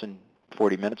 3 hours and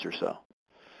 40 minutes or so.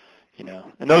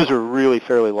 And those are really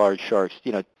fairly large sharks,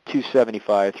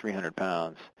 275, 300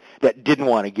 pounds, that didn't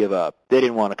want to give up. They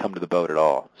didn't want to come to the boat at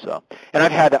all. So, and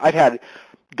I've had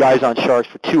guys on sharks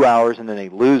for 2 hours and then they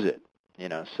lose it,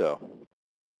 so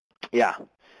yeah.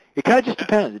 It kind of just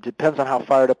depends. It depends on how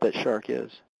fired up that shark is.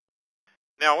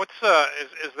 Now, what's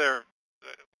the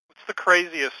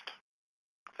craziest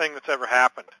thing that's ever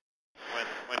happened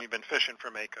when you've been fishing for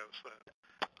makos?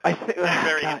 I think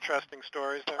very interesting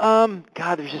stories there.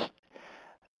 God, there's just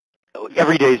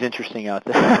every day is interesting out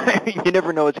there. You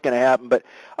never know what's going to happen. But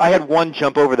I had one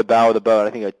jump over the bow of the boat.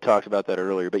 I think I talked about that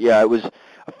earlier. But yeah, it was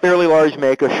a fairly large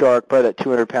mako shark, probably that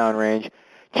 200-pound range.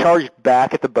 Charged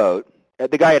back at the boat.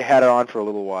 The guy had it on for a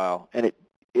little while, and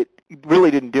it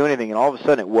really didn't do anything. And all of a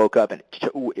sudden, it woke up and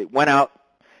it went out,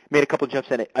 made a couple of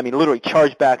jumps, and literally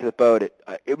charged back at the boat.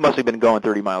 It must have been going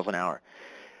 30 miles an hour.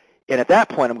 And at that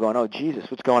point, I'm going, oh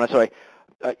Jesus, what's going on? So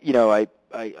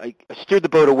I steered the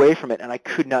boat away from it, and I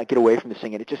could not get away from this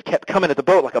thing, and it just kept coming at the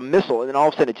boat like a missile, and then all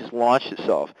of a sudden it just launched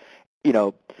itself,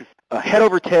 head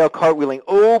over tail, cartwheeling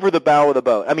over the bow of the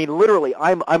boat. Literally,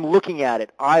 I'm looking at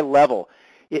it eye level.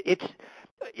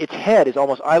 Its head is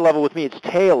almost eye level with me. Its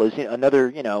tail is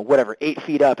another 8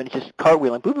 feet up, and it's just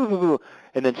cartwheeling, boo, boo, boo, boo,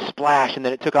 and then splash, and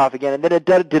then it took off again, and then it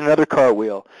did another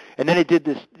cartwheel, and then it did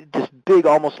this big,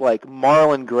 almost like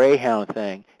marlin greyhound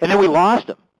thing, and then we lost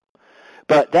him.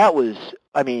 But that was,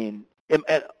 the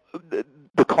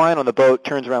client on the boat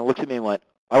turns around, looks at me, and went,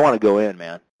 "I want to go in,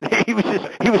 man." he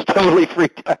was totally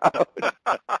freaked out.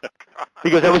 He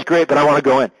goes, "That was great, but I want to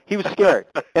go in." He was scared,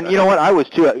 and you know what? I was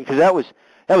too, because that was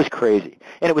crazy,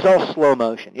 and it was all slow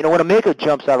motion. When a mako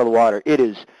jumps out of the water,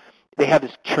 they have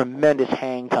this tremendous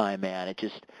hang time, man.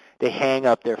 They hang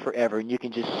up there forever, and you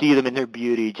can just see them in their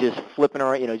beauty, just flipping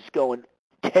around, just going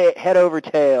head over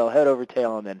tail,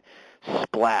 and then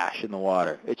splash in the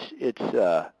water. It's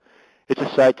a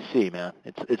sight to see, man.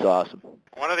 It's awesome.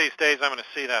 One of these days, I'm going to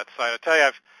see that sight. I tell you,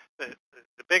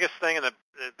 the biggest thing and the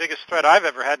biggest threat I've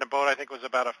ever had in a boat, I think, was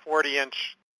about a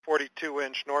 40-inch,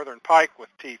 42-inch northern pike with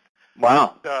teeth.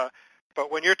 Wow. But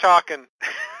when you're talking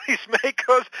these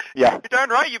makos, yeah, you're darn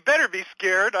right, you better be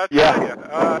scared. I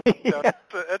tell you,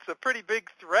 it's a pretty big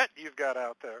threat you've got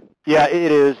out there. Yeah,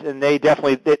 it is, and they're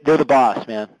the boss,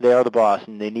 man. They are the boss,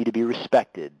 and they need to be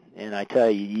respected. And I tell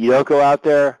you, you don't go out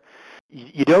there,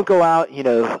 thinking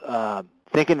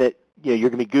that you're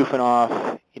going to be goofing off,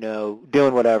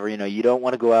 doing whatever. You don't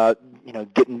want to go out,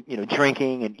 getting,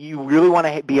 drinking, and you really want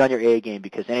to be on your A game,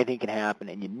 because anything can happen,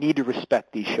 and you need to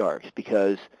respect these sharks,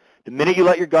 because the minute you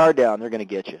let your guard down, they're going to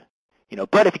get you.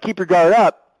 But if you keep your guard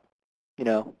up,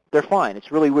 they're fine.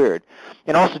 It's really weird.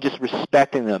 And also just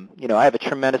respecting them. I have a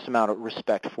tremendous amount of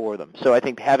respect for them. So I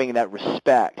think having that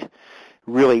respect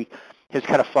really has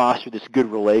kind of fostered this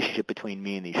good relationship between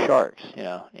me and these sharks,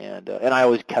 and I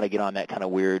always kind of get on that kind of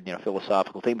weird,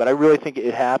 philosophical thing, but I really think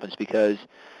it happens because,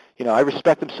 I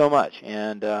respect them so much,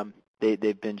 and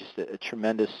they've been just a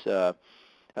tremendous, I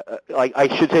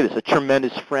should say this, a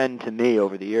tremendous friend to me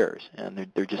over the years, and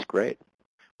they're just great.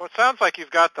 Well, it sounds like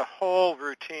you've got the whole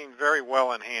routine very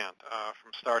well in hand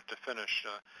from start to finish,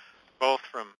 both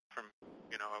from a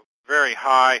very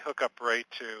high hookup rate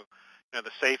to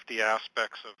the safety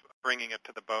aspects of bringing it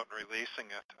to the boat and releasing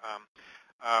it.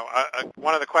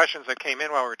 One of the questions that came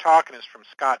in while we were talking is from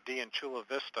Scott D. in Chula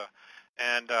Vista,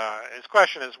 and his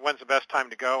question is, when's the best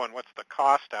time to go, and what's the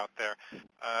cost out there?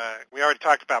 We already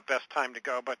talked about best time to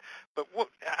go, but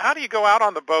how do you go out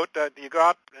on the boat? Do you go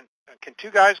out, and can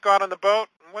two guys go out on the boat?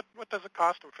 And what does it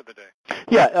cost them for the day?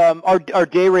 Yeah, our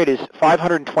day rate is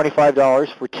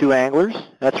 $525 for two anglers.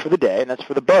 That's for the day, and that's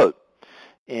for the boat.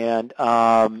 And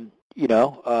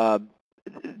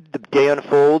the day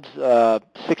unfolds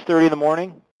 6:30 in the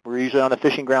morning. We're usually on the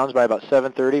fishing grounds by about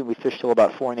 7:30. We fish till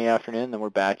about 4 in the afternoon, then we're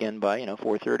back in by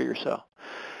 4:30 or so.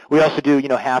 We also do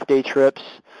half-day trips,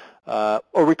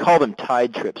 or we call them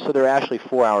tide trips. So they're actually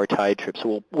 4-hour tide trips.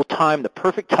 So we'll time the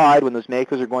perfect tide when those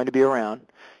makos are going to be around,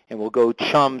 and we'll go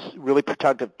chums really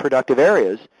productive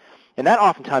areas, and that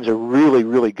oftentimes a really,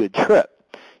 really good trip.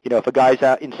 If a guy's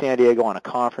out in San Diego on a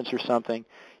conference or something,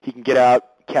 he can get out,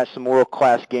 catch some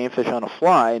world-class game fish on a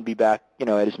fly, and be back,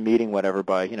 at his meeting, whatever,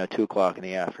 by 2 o'clock in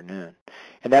the afternoon.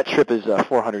 And that trip is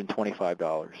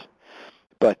 $425.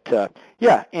 But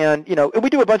yeah, and and we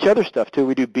do a bunch of other stuff too.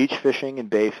 We do beach fishing and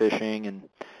bay fishing, and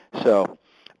so.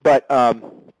 But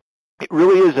it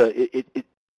really is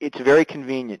it's very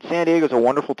convenient. San Diego's a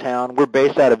wonderful town. We're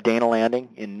based out of Dana Landing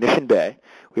in Mission Bay.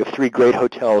 We have 3 great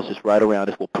hotels just right around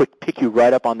us. We'll pick you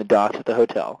right up on the docks at the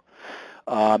hotel.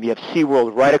 You have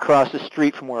SeaWorld right across the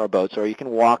street from where our boats are. You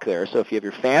can walk there. So if you have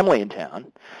your family in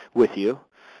town with you,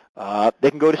 they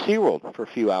can go to SeaWorld for a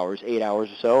few hours, 8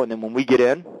 hours or so, and then when we get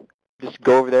in, just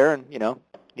go over there and, you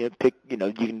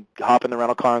can hop in the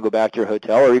rental car and go back to your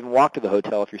hotel or even walk to the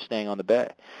hotel if you're staying on the bay.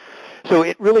 So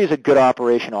it really is a good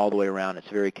operation all the way around. It's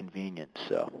very convenient.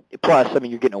 So plus,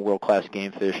 you're getting a world-class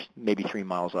game fish maybe 3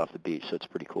 miles off the beach, so it's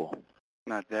pretty cool.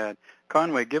 Not bad.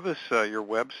 Conway, give us your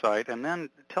website, and then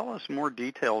tell us more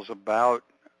details about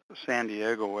San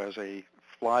Diego as a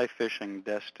fly fishing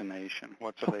destination.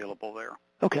 What's available there?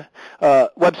 Okay.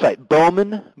 Website,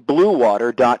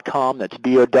 BowmanBluewater.com. That's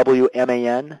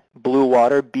BOWMAN,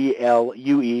 Bluewater,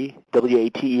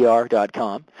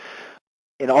 BLUEWATER.com.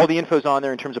 And all the info's on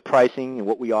there in terms of pricing and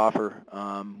what we offer.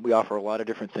 We offer a lot of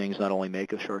different things, not only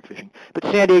Mako shark fishing. But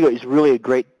San Diego is really a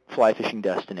great fly fishing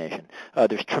destination.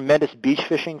 There's tremendous beach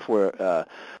fishing for a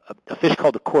fish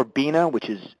called the corbina, which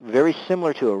is very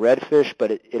similar to a redfish, but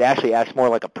it actually acts more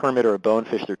like a permit or a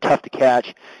bonefish. They're tough to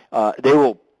catch.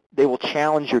 They will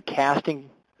challenge your casting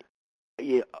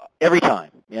every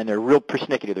time, and they're real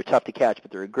persnickety. They're tough to catch, but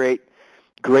they're a great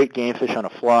game fish on a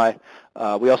fly.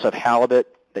 We also have halibut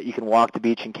that you can walk the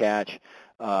beach and catch.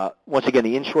 Once again,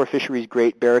 the inshore fishery is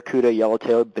great: barracuda,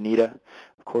 yellowtail, bonita,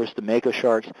 of course, the Mako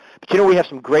sharks. But we have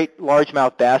some great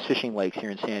largemouth bass fishing lakes here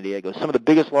in San Diego. Some of the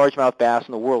biggest largemouth bass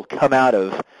in the world come out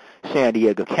of San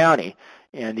Diego County.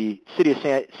 And the city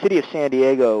of San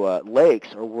Diego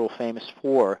lakes are world famous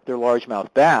for their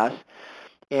largemouth bass.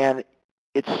 And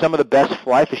it's some of the best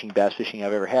fly fishing, bass fishing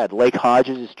I've ever had. Lake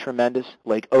Hodges is tremendous.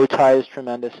 Lake Otay is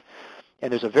tremendous.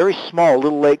 And there's a very small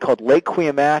little lake called Lake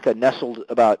Cuyamaca, nestled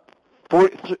about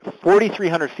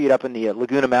 4,300 feet up in the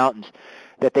Laguna Mountains,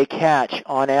 that they catch,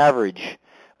 on average,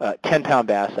 10-pound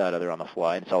bass out of there on the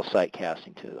fly, and it's all sight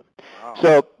casting to them. Wow.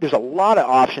 So there's a lot of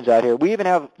options out here. We even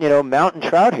have, mountain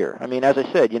trout here. As I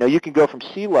said, you can go from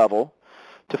sea level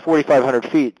to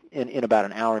 4,500 feet in about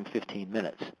an hour and 15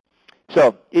 minutes.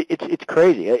 So it's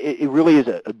crazy. It really is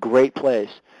a great place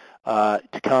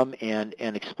to come and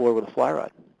explore with a fly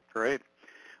rod. Great.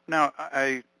 Now,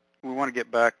 we want to get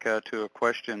back to a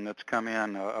question that's come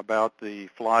in about the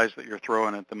flies that you're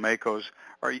throwing at the Makos.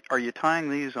 Are you tying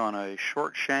these on a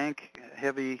short shank,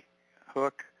 heavy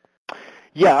hook?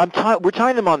 Yeah, we're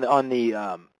tying them on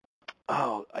the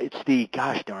it's the,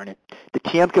 gosh darn it, the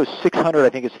Tiemco 600. I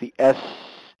think it's the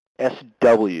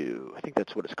SW. I think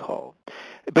that's what it's called.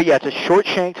 But yeah, it's a short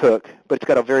shanked hook, but it's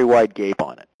got a very wide gape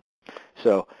on it.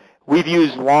 So we've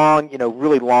used long,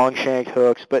 really long shanked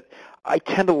hooks, but I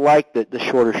tend to like the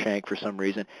shorter shank for some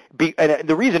reason. And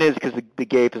the reason is because the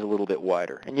gape is a little bit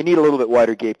wider, and you need a little bit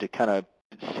wider gape to kind of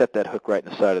set that hook right in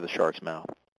the side of the shark's mouth.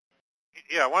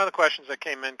 Yeah, one of the questions that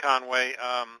came in, Conway,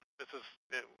 this is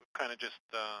kind of just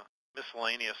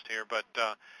miscellaneous here, but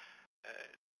it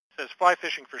says fly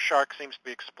fishing for sharks seems to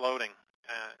be exploding.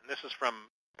 And this is from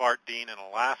Bart Dean in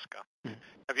Alaska. Mm-hmm.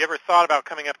 Have you ever thought about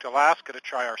coming up to Alaska to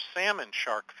try our salmon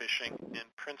shark fishing in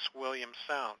Prince William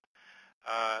Sound?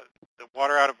 The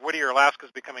water out of Whittier, Alaska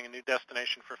is becoming a new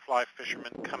destination for fly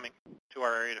fishermen coming to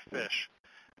our area to fish.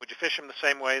 Would you fish them the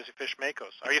same way as you fish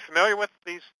Makos? Are you familiar with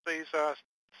these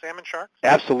salmon sharks?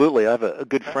 Absolutely. I have a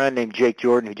good friend named Jake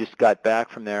Jordan who just got back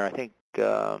from there. I think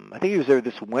he was there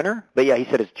this winter. But yeah, he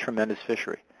said it's a tremendous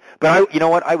fishery. But you know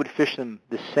what? I would fish them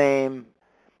the same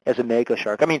as a Mako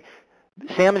shark.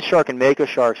 Salmon shark and Mako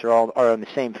sharks are in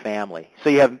the same family. So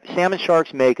you have salmon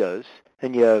sharks, Makos,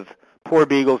 then you have poor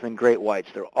beagles and great whites.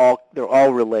 They're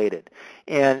all related,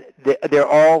 and they're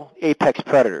all apex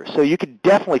predators. So you could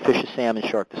definitely fish a salmon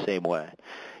shark the same way.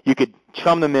 You could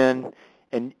chum them in,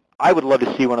 and I would love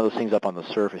to see one of those things up on the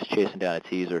surface chasing down a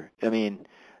teaser. And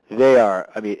their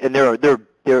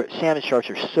salmon sharks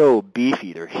are so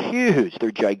beefy. They're huge.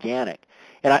 They're gigantic,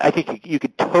 and I think you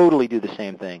could totally do the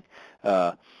same thing,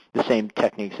 the same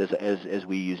techniques as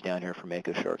we use down here for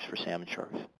Mako sharks for salmon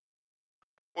sharks.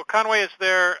 Well, Conway, is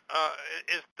there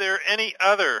any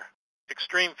other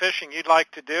extreme fishing you'd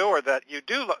like to do, or that you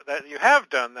have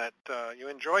done that you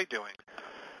enjoy doing?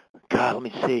 God, let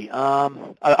me see.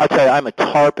 I'll tell you, I'm a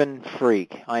tarpon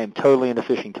freak. I am totally into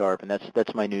fishing tarpon.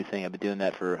 That's my new thing. I've been doing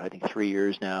that for, I think, 3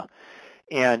 years now.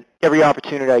 And every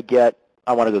opportunity I get,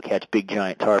 I want to go catch big,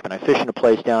 giant tarpon. I fish in a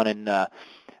place down in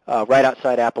right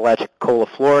outside Apalachicola,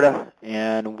 Florida,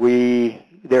 and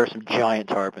there are some giant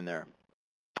tarpon there.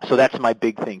 So that's my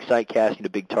big thing, sight casting to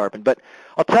big tarpon. But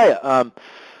I'll tell you,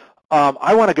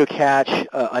 I want to go catch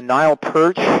a Nile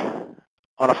perch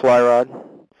on a fly rod.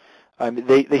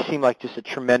 They seem like just a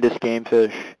tremendous game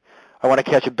fish. I want to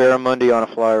catch a barramundi on a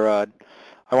fly rod.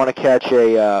 I want to catch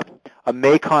a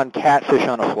Macon catfish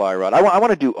on a fly rod. I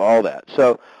want to do all that.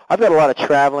 So I've got a lot of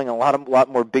traveling, a lot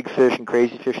more big fish and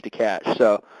crazy fish to catch.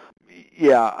 So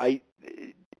yeah,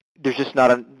 there's just not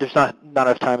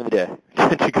enough time in the day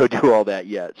to go do all that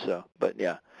yet. So, but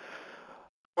yeah.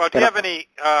 Well, do you have any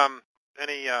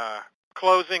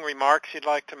closing remarks you'd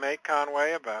like to make,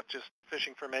 Conway, about just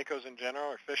fishing for makos in general,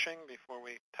 or fishing, before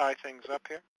we tie things up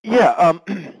here? Yeah.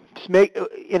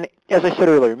 As I said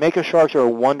earlier, mako sharks are a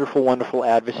wonderful, wonderful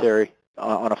adversary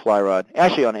on a fly rod.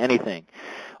 Actually, on anything,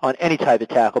 on any type of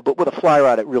tackle. But with a fly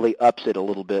rod, it really ups it a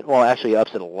little bit. Well, actually,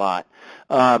 ups it a lot.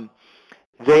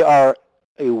 They are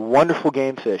a wonderful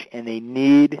game fish, and they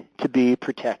need to be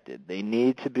protected. They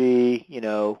need to be,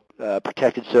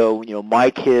 protected so, my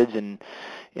kids and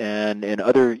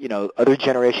other, other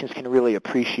generations can really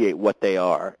appreciate what they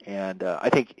are. And I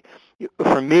think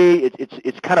for me,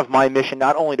 it's kind of my mission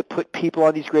not only to put people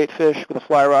on these great fish with a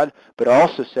fly rod, but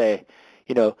also say,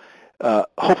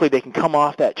 hopefully they can come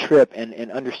off that trip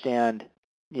and understand,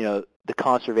 the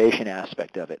conservation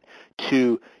aspect of it,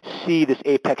 to see this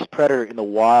apex predator in the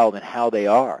wild and how they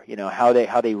are, how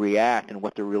they react and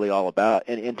what they're really all about,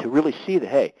 and to really see that,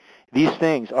 hey, these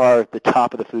things are the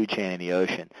top of the food chain in the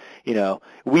ocean.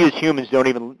 We as humans don't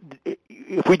even,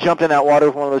 if we jumped in that water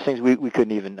with one of those things, we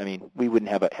couldn't even, we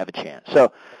wouldn't have a chance.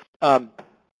 So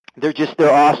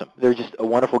they're awesome. They're just a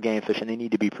wonderful game fish, and they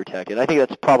need to be protected. I think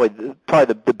that's probably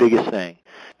the biggest thing.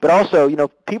 But also,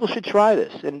 people should try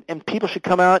this, and people should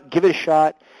come out, give it a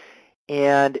shot,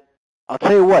 and I'll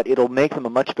tell you what, it'll make them a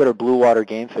much better blue water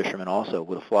game fisherman also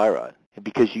with a fly rod,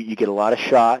 because you get a lot of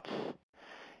shots.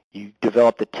 You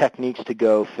develop the techniques to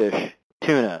go fish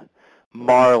tuna,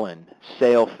 marlin,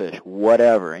 sailfish,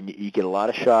 whatever, and you get a lot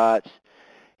of shots.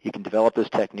 You can develop those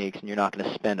techniques, and you're not going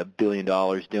to spend $1 billion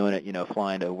doing it,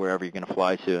 flying to wherever you're going to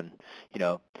fly to, and,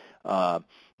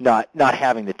 not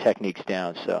having the techniques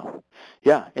down. So,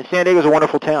 yeah, and San Diego's a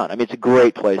wonderful town. It's a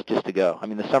great place just to go.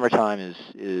 The summertime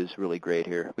is really great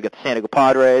here. We got the San Diego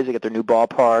Padres. They got their new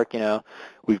ballpark.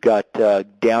 We've got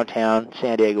downtown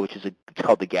San Diego, which is it's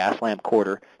called the Gaslamp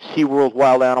Quarter. SeaWorld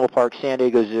Wild Animal Park, San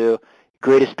Diego Zoo,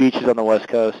 greatest beaches on the West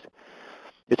Coast.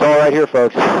 It's all right here,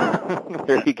 folks.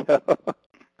 There you go.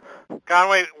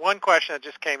 Conway, one question that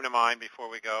just came to mind before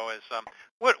we go is,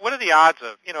 what are the odds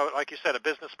of, like you said, a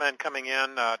businessman coming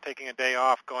in, taking a day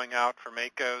off, going out for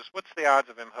makos? What's the odds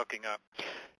of him hooking up?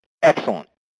 Excellent.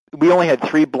 We only had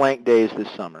 3 blank days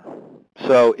this summer,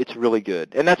 so it's really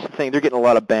good. And that's the thing. They're getting a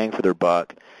lot of bang for their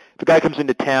buck. If a guy comes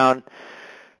into town,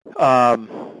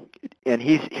 and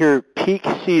he's here peak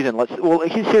season,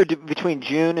 he's here between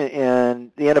June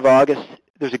and the end of August,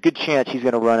 there's a good chance he's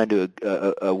going to run into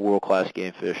a world-class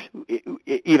game fish,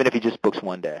 even if he just books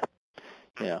one day.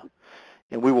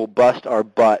 And we will bust our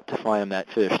butt to find him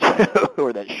that fish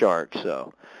or that shark.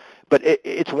 So, but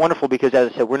it's wonderful because,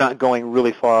 as I said, we're not going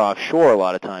really far offshore a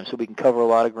lot of times, so we can cover a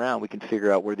lot of ground. We can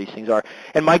figure out where these things are.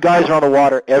 And my guys are on the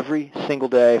water every single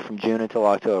day from June until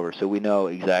October, so we know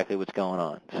exactly what's going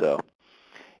on. So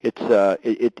it's a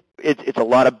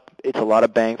lot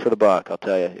of bang for the buck. I'll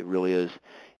tell you, it really is.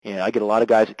 I get a lot of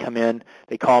guys that come in.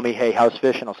 They call me, "Hey, how's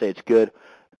fishing?" I'll say, "It's good."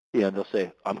 They'll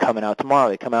say, "I'm coming out tomorrow."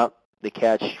 They come out, they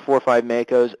catch 4 or 5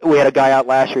 makos. We had a guy out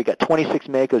last year. He got 26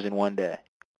 makos in one day.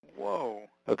 Whoa.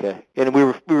 Okay, and we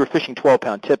were fishing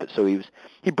 12-pound tippet, so he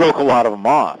broke a lot of them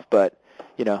off. But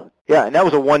yeah, and that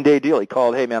was a one-day deal. He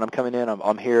called, "Hey man, I'm coming in.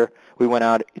 I'm here." We went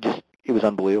out. It was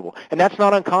unbelievable, and that's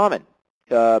not uncommon.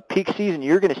 Peak season,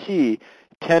 you're going to see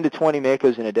 10 to 20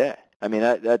 makos in a day.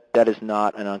 That is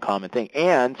not an uncommon thing.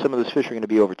 And some of those fish are going to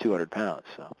be over 200 pounds.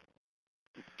 So.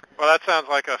 Well, that sounds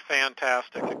like a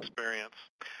fantastic experience.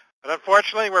 But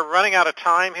unfortunately, we're running out of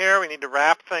time here. We need to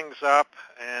wrap things up.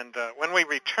 And when we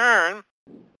return,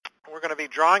 we're going to be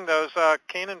drawing those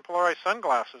Kaenon Polari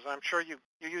sunglasses. I'm sure you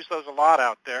use those a lot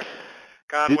out there.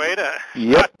 Conway,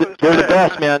 yep, they're the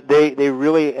best, man. They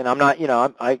really, and I'm not,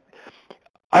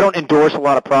 I don't endorse a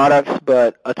lot of products,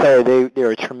 but I'll tell you,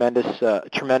 they're a tremendous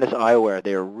eyewear.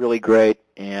 They are really great,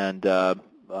 and I'll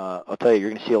tell you, you're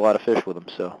going to see a lot of fish with them.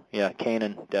 So, yeah,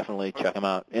 Kaenon, definitely check them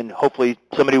out, and hopefully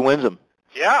somebody wins them.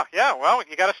 Yeah. Well,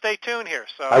 you got to stay tuned here.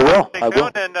 So I will. Stay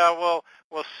tuned, and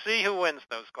we'll see who wins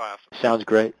those glasses. Sounds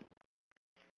great.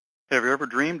 Have you ever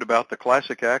dreamed about the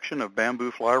classic action of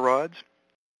bamboo fly rods?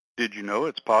 Did you know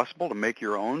it's possible to make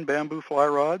your own bamboo fly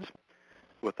rods?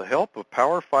 With the help of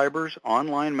Power Fibers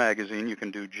online magazine, you can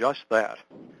do just that.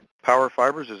 Power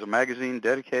Fibers is a magazine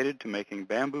dedicated to making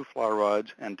bamboo fly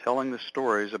rods and telling the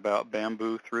stories about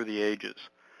bamboo through the ages.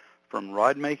 From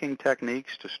rod-making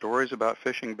techniques to stories about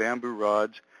fishing bamboo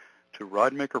rods to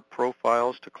rod maker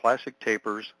profiles to classic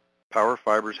tapers, Power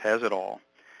Fibers has it all.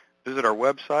 Visit our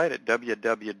website at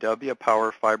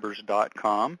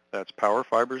www.powerfibers.com. That's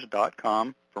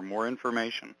powerfibers.com for more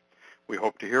information. We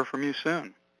hope to hear from you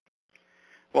soon.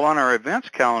 Well, on our events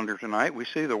calendar tonight, we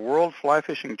see the World Fly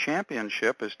Fishing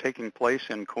Championship is taking place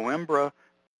in Coimbra,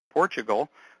 Portugal,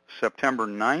 September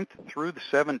 9th through the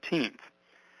 17th.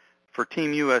 For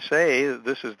Team USA,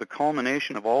 this is the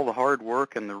culmination of all the hard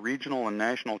work and the regional and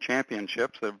national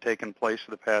championships that have taken place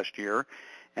the past year,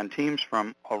 and teams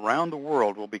from around the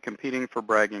world will be competing for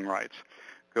bragging rights.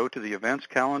 Go to the events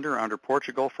calendar under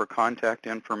Portugal for contact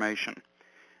information.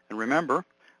 And remember,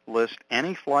 list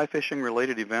any fly fishing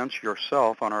related events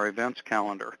yourself on our events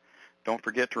calendar. Don't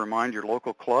forget to remind your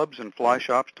local clubs and fly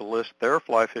shops to list their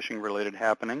fly fishing related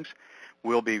happenings.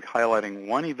 We'll be highlighting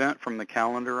one event from the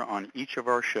calendar on each of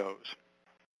our shows.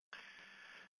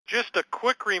 Just a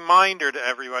quick reminder to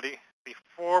everybody,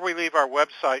 before we leave our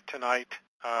website tonight,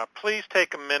 please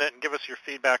take a minute and give us your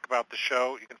feedback about the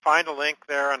show. You can find a link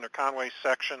there under Conway's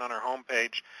section on our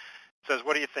homepage. It says,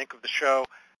 what do you think of the show?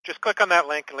 Just click on that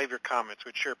link and leave your comments.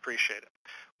 We'd sure appreciate it.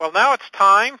 Well, now it's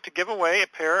time to give away a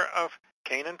pair of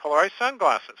Kaenon polarized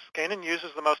sunglasses. Kaenon uses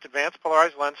the most advanced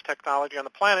polarized lens technology on the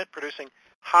planet, producing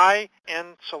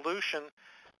high-end solution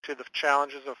to the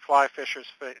challenges of fly fishers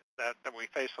that we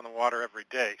face on the water every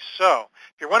day. So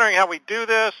if you're wondering how we do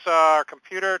this, our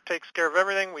computer takes care of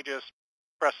everything. We just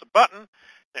press a button, and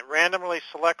it randomly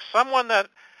selects someone that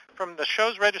from the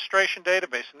show's registration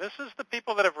database, and this is the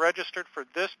people that have registered for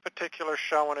this particular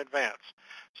show in advance.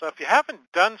 So if you haven't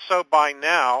done so by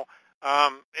now,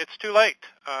 it's too late,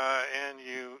 and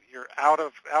you're out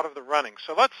of the running.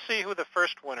 So let's see who the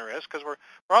first winner is, because we're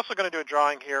also going to do a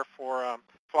drawing here for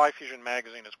Fly Fusion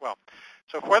Magazine as well.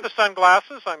 So for the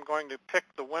sunglasses, I'm going to pick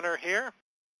the winner here,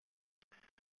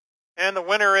 and the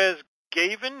winner is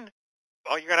Gavin.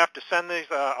 Oh, you're going to have to send these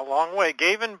a long way.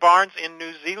 Gavin Barnes in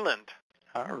New Zealand.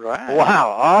 All right. Wow,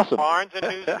 awesome. Barnes in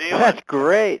New Zealand. That's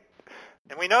great.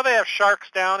 And we know they have sharks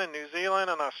down in New Zealand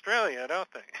and Australia, don't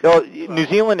they? Well, New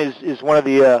Zealand is one of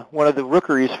the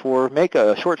rookeries for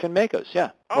mako, short-fin makos. Yeah.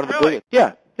 Oh, one of the really? biggest.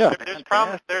 Yeah. Yeah.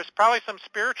 There's probably some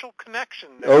spiritual connection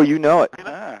there. Oh, you know it.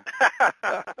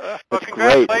 Well,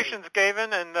 congratulations,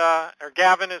 Gavin, and or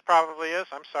Gavin is probably is.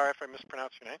 I'm sorry if I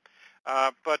mispronounced your name.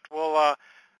 But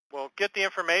we'll get the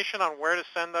information on where to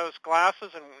send those glasses,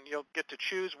 and you'll get to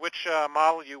choose which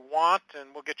model you want,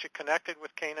 and we'll get you connected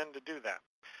with Kaenon to do that.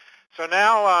 So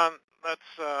now let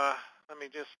me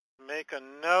just make a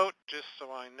note just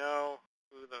so I know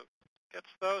who gets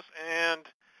those, and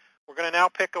we're going to now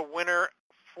pick a winner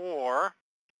for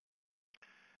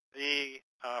the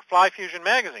Fly Fusion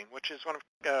magazine, which is one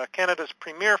of Canada's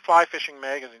premier fly fishing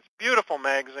magazines. Beautiful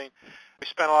magazine. We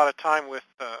spent a lot of time with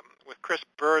Chris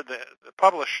Bird, the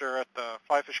publisher, at the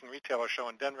Fly Fishing Retailer Show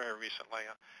in Denver recently.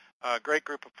 A great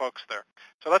group of folks there.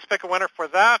 So let's pick a winner for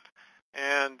that,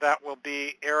 and that will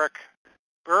be Eric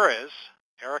Burris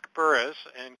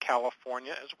in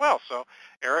California as well. So,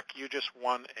 Eric, you just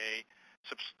won a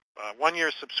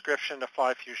one-year subscription to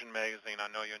Fly Fusion magazine. I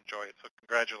know you enjoy it, so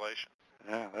congratulations.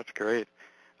 Yeah, that's great.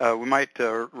 We might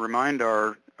remind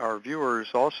our viewers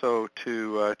also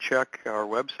to check our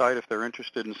website if they're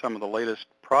interested in some of the latest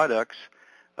products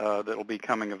that will be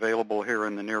coming available here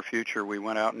in the near future. We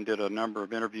went out and did a number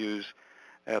of interviews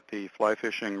at the Fly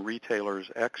Fishing Retailers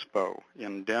Expo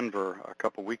in Denver a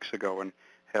couple weeks ago and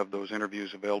have those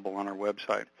interviews available on our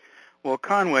website. Well,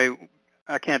 Conway,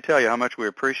 I can't tell you how much we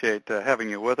appreciate having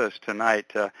you with us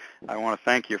tonight. I want to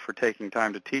thank you for taking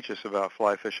time to teach us about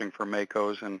fly fishing for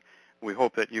makos, and we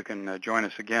hope that you can join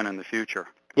us again in the future.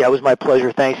 Yeah, it was my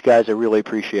pleasure. Thanks, guys. I really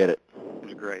appreciate it. It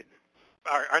was great.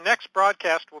 Our next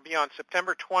broadcast will be on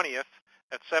September 20th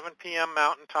at 7 p.m.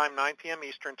 Mountain Time, 9 p.m.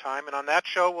 Eastern Time, and on that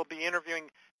show we'll be interviewing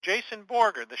Jason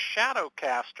Borger, the shadow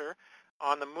caster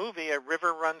on the movie A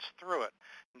River Runs Through It.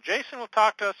 And Jason will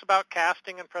talk to us about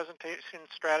casting and presentation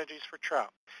strategies for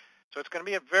trout. So it's going to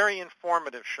be a very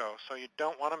informative show, so you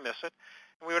don't want to miss it.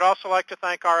 And we would also like to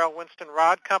thank R.L. Winston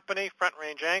Rod Company, Front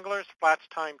Range Anglers, Flats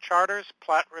Time Charters,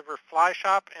 Platte River Fly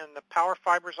Shop, and the Power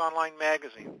Fibers Online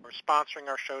Magazine for sponsoring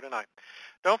our show tonight.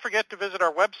 Don't forget to visit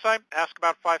our website,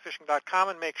 askaboutflyfishing.com,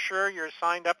 and make sure you're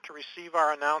signed up to receive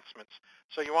our announcements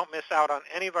so you won't miss out on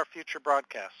any of our future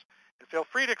broadcasts. And feel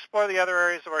free to explore the other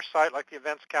areas of our site like the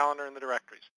events calendar and the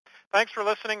directories. Thanks for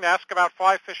listening to Ask About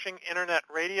Fly Fishing Internet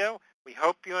Radio. We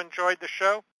hope you enjoyed the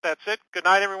show. That's it. Good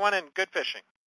night, everyone, and good fishing.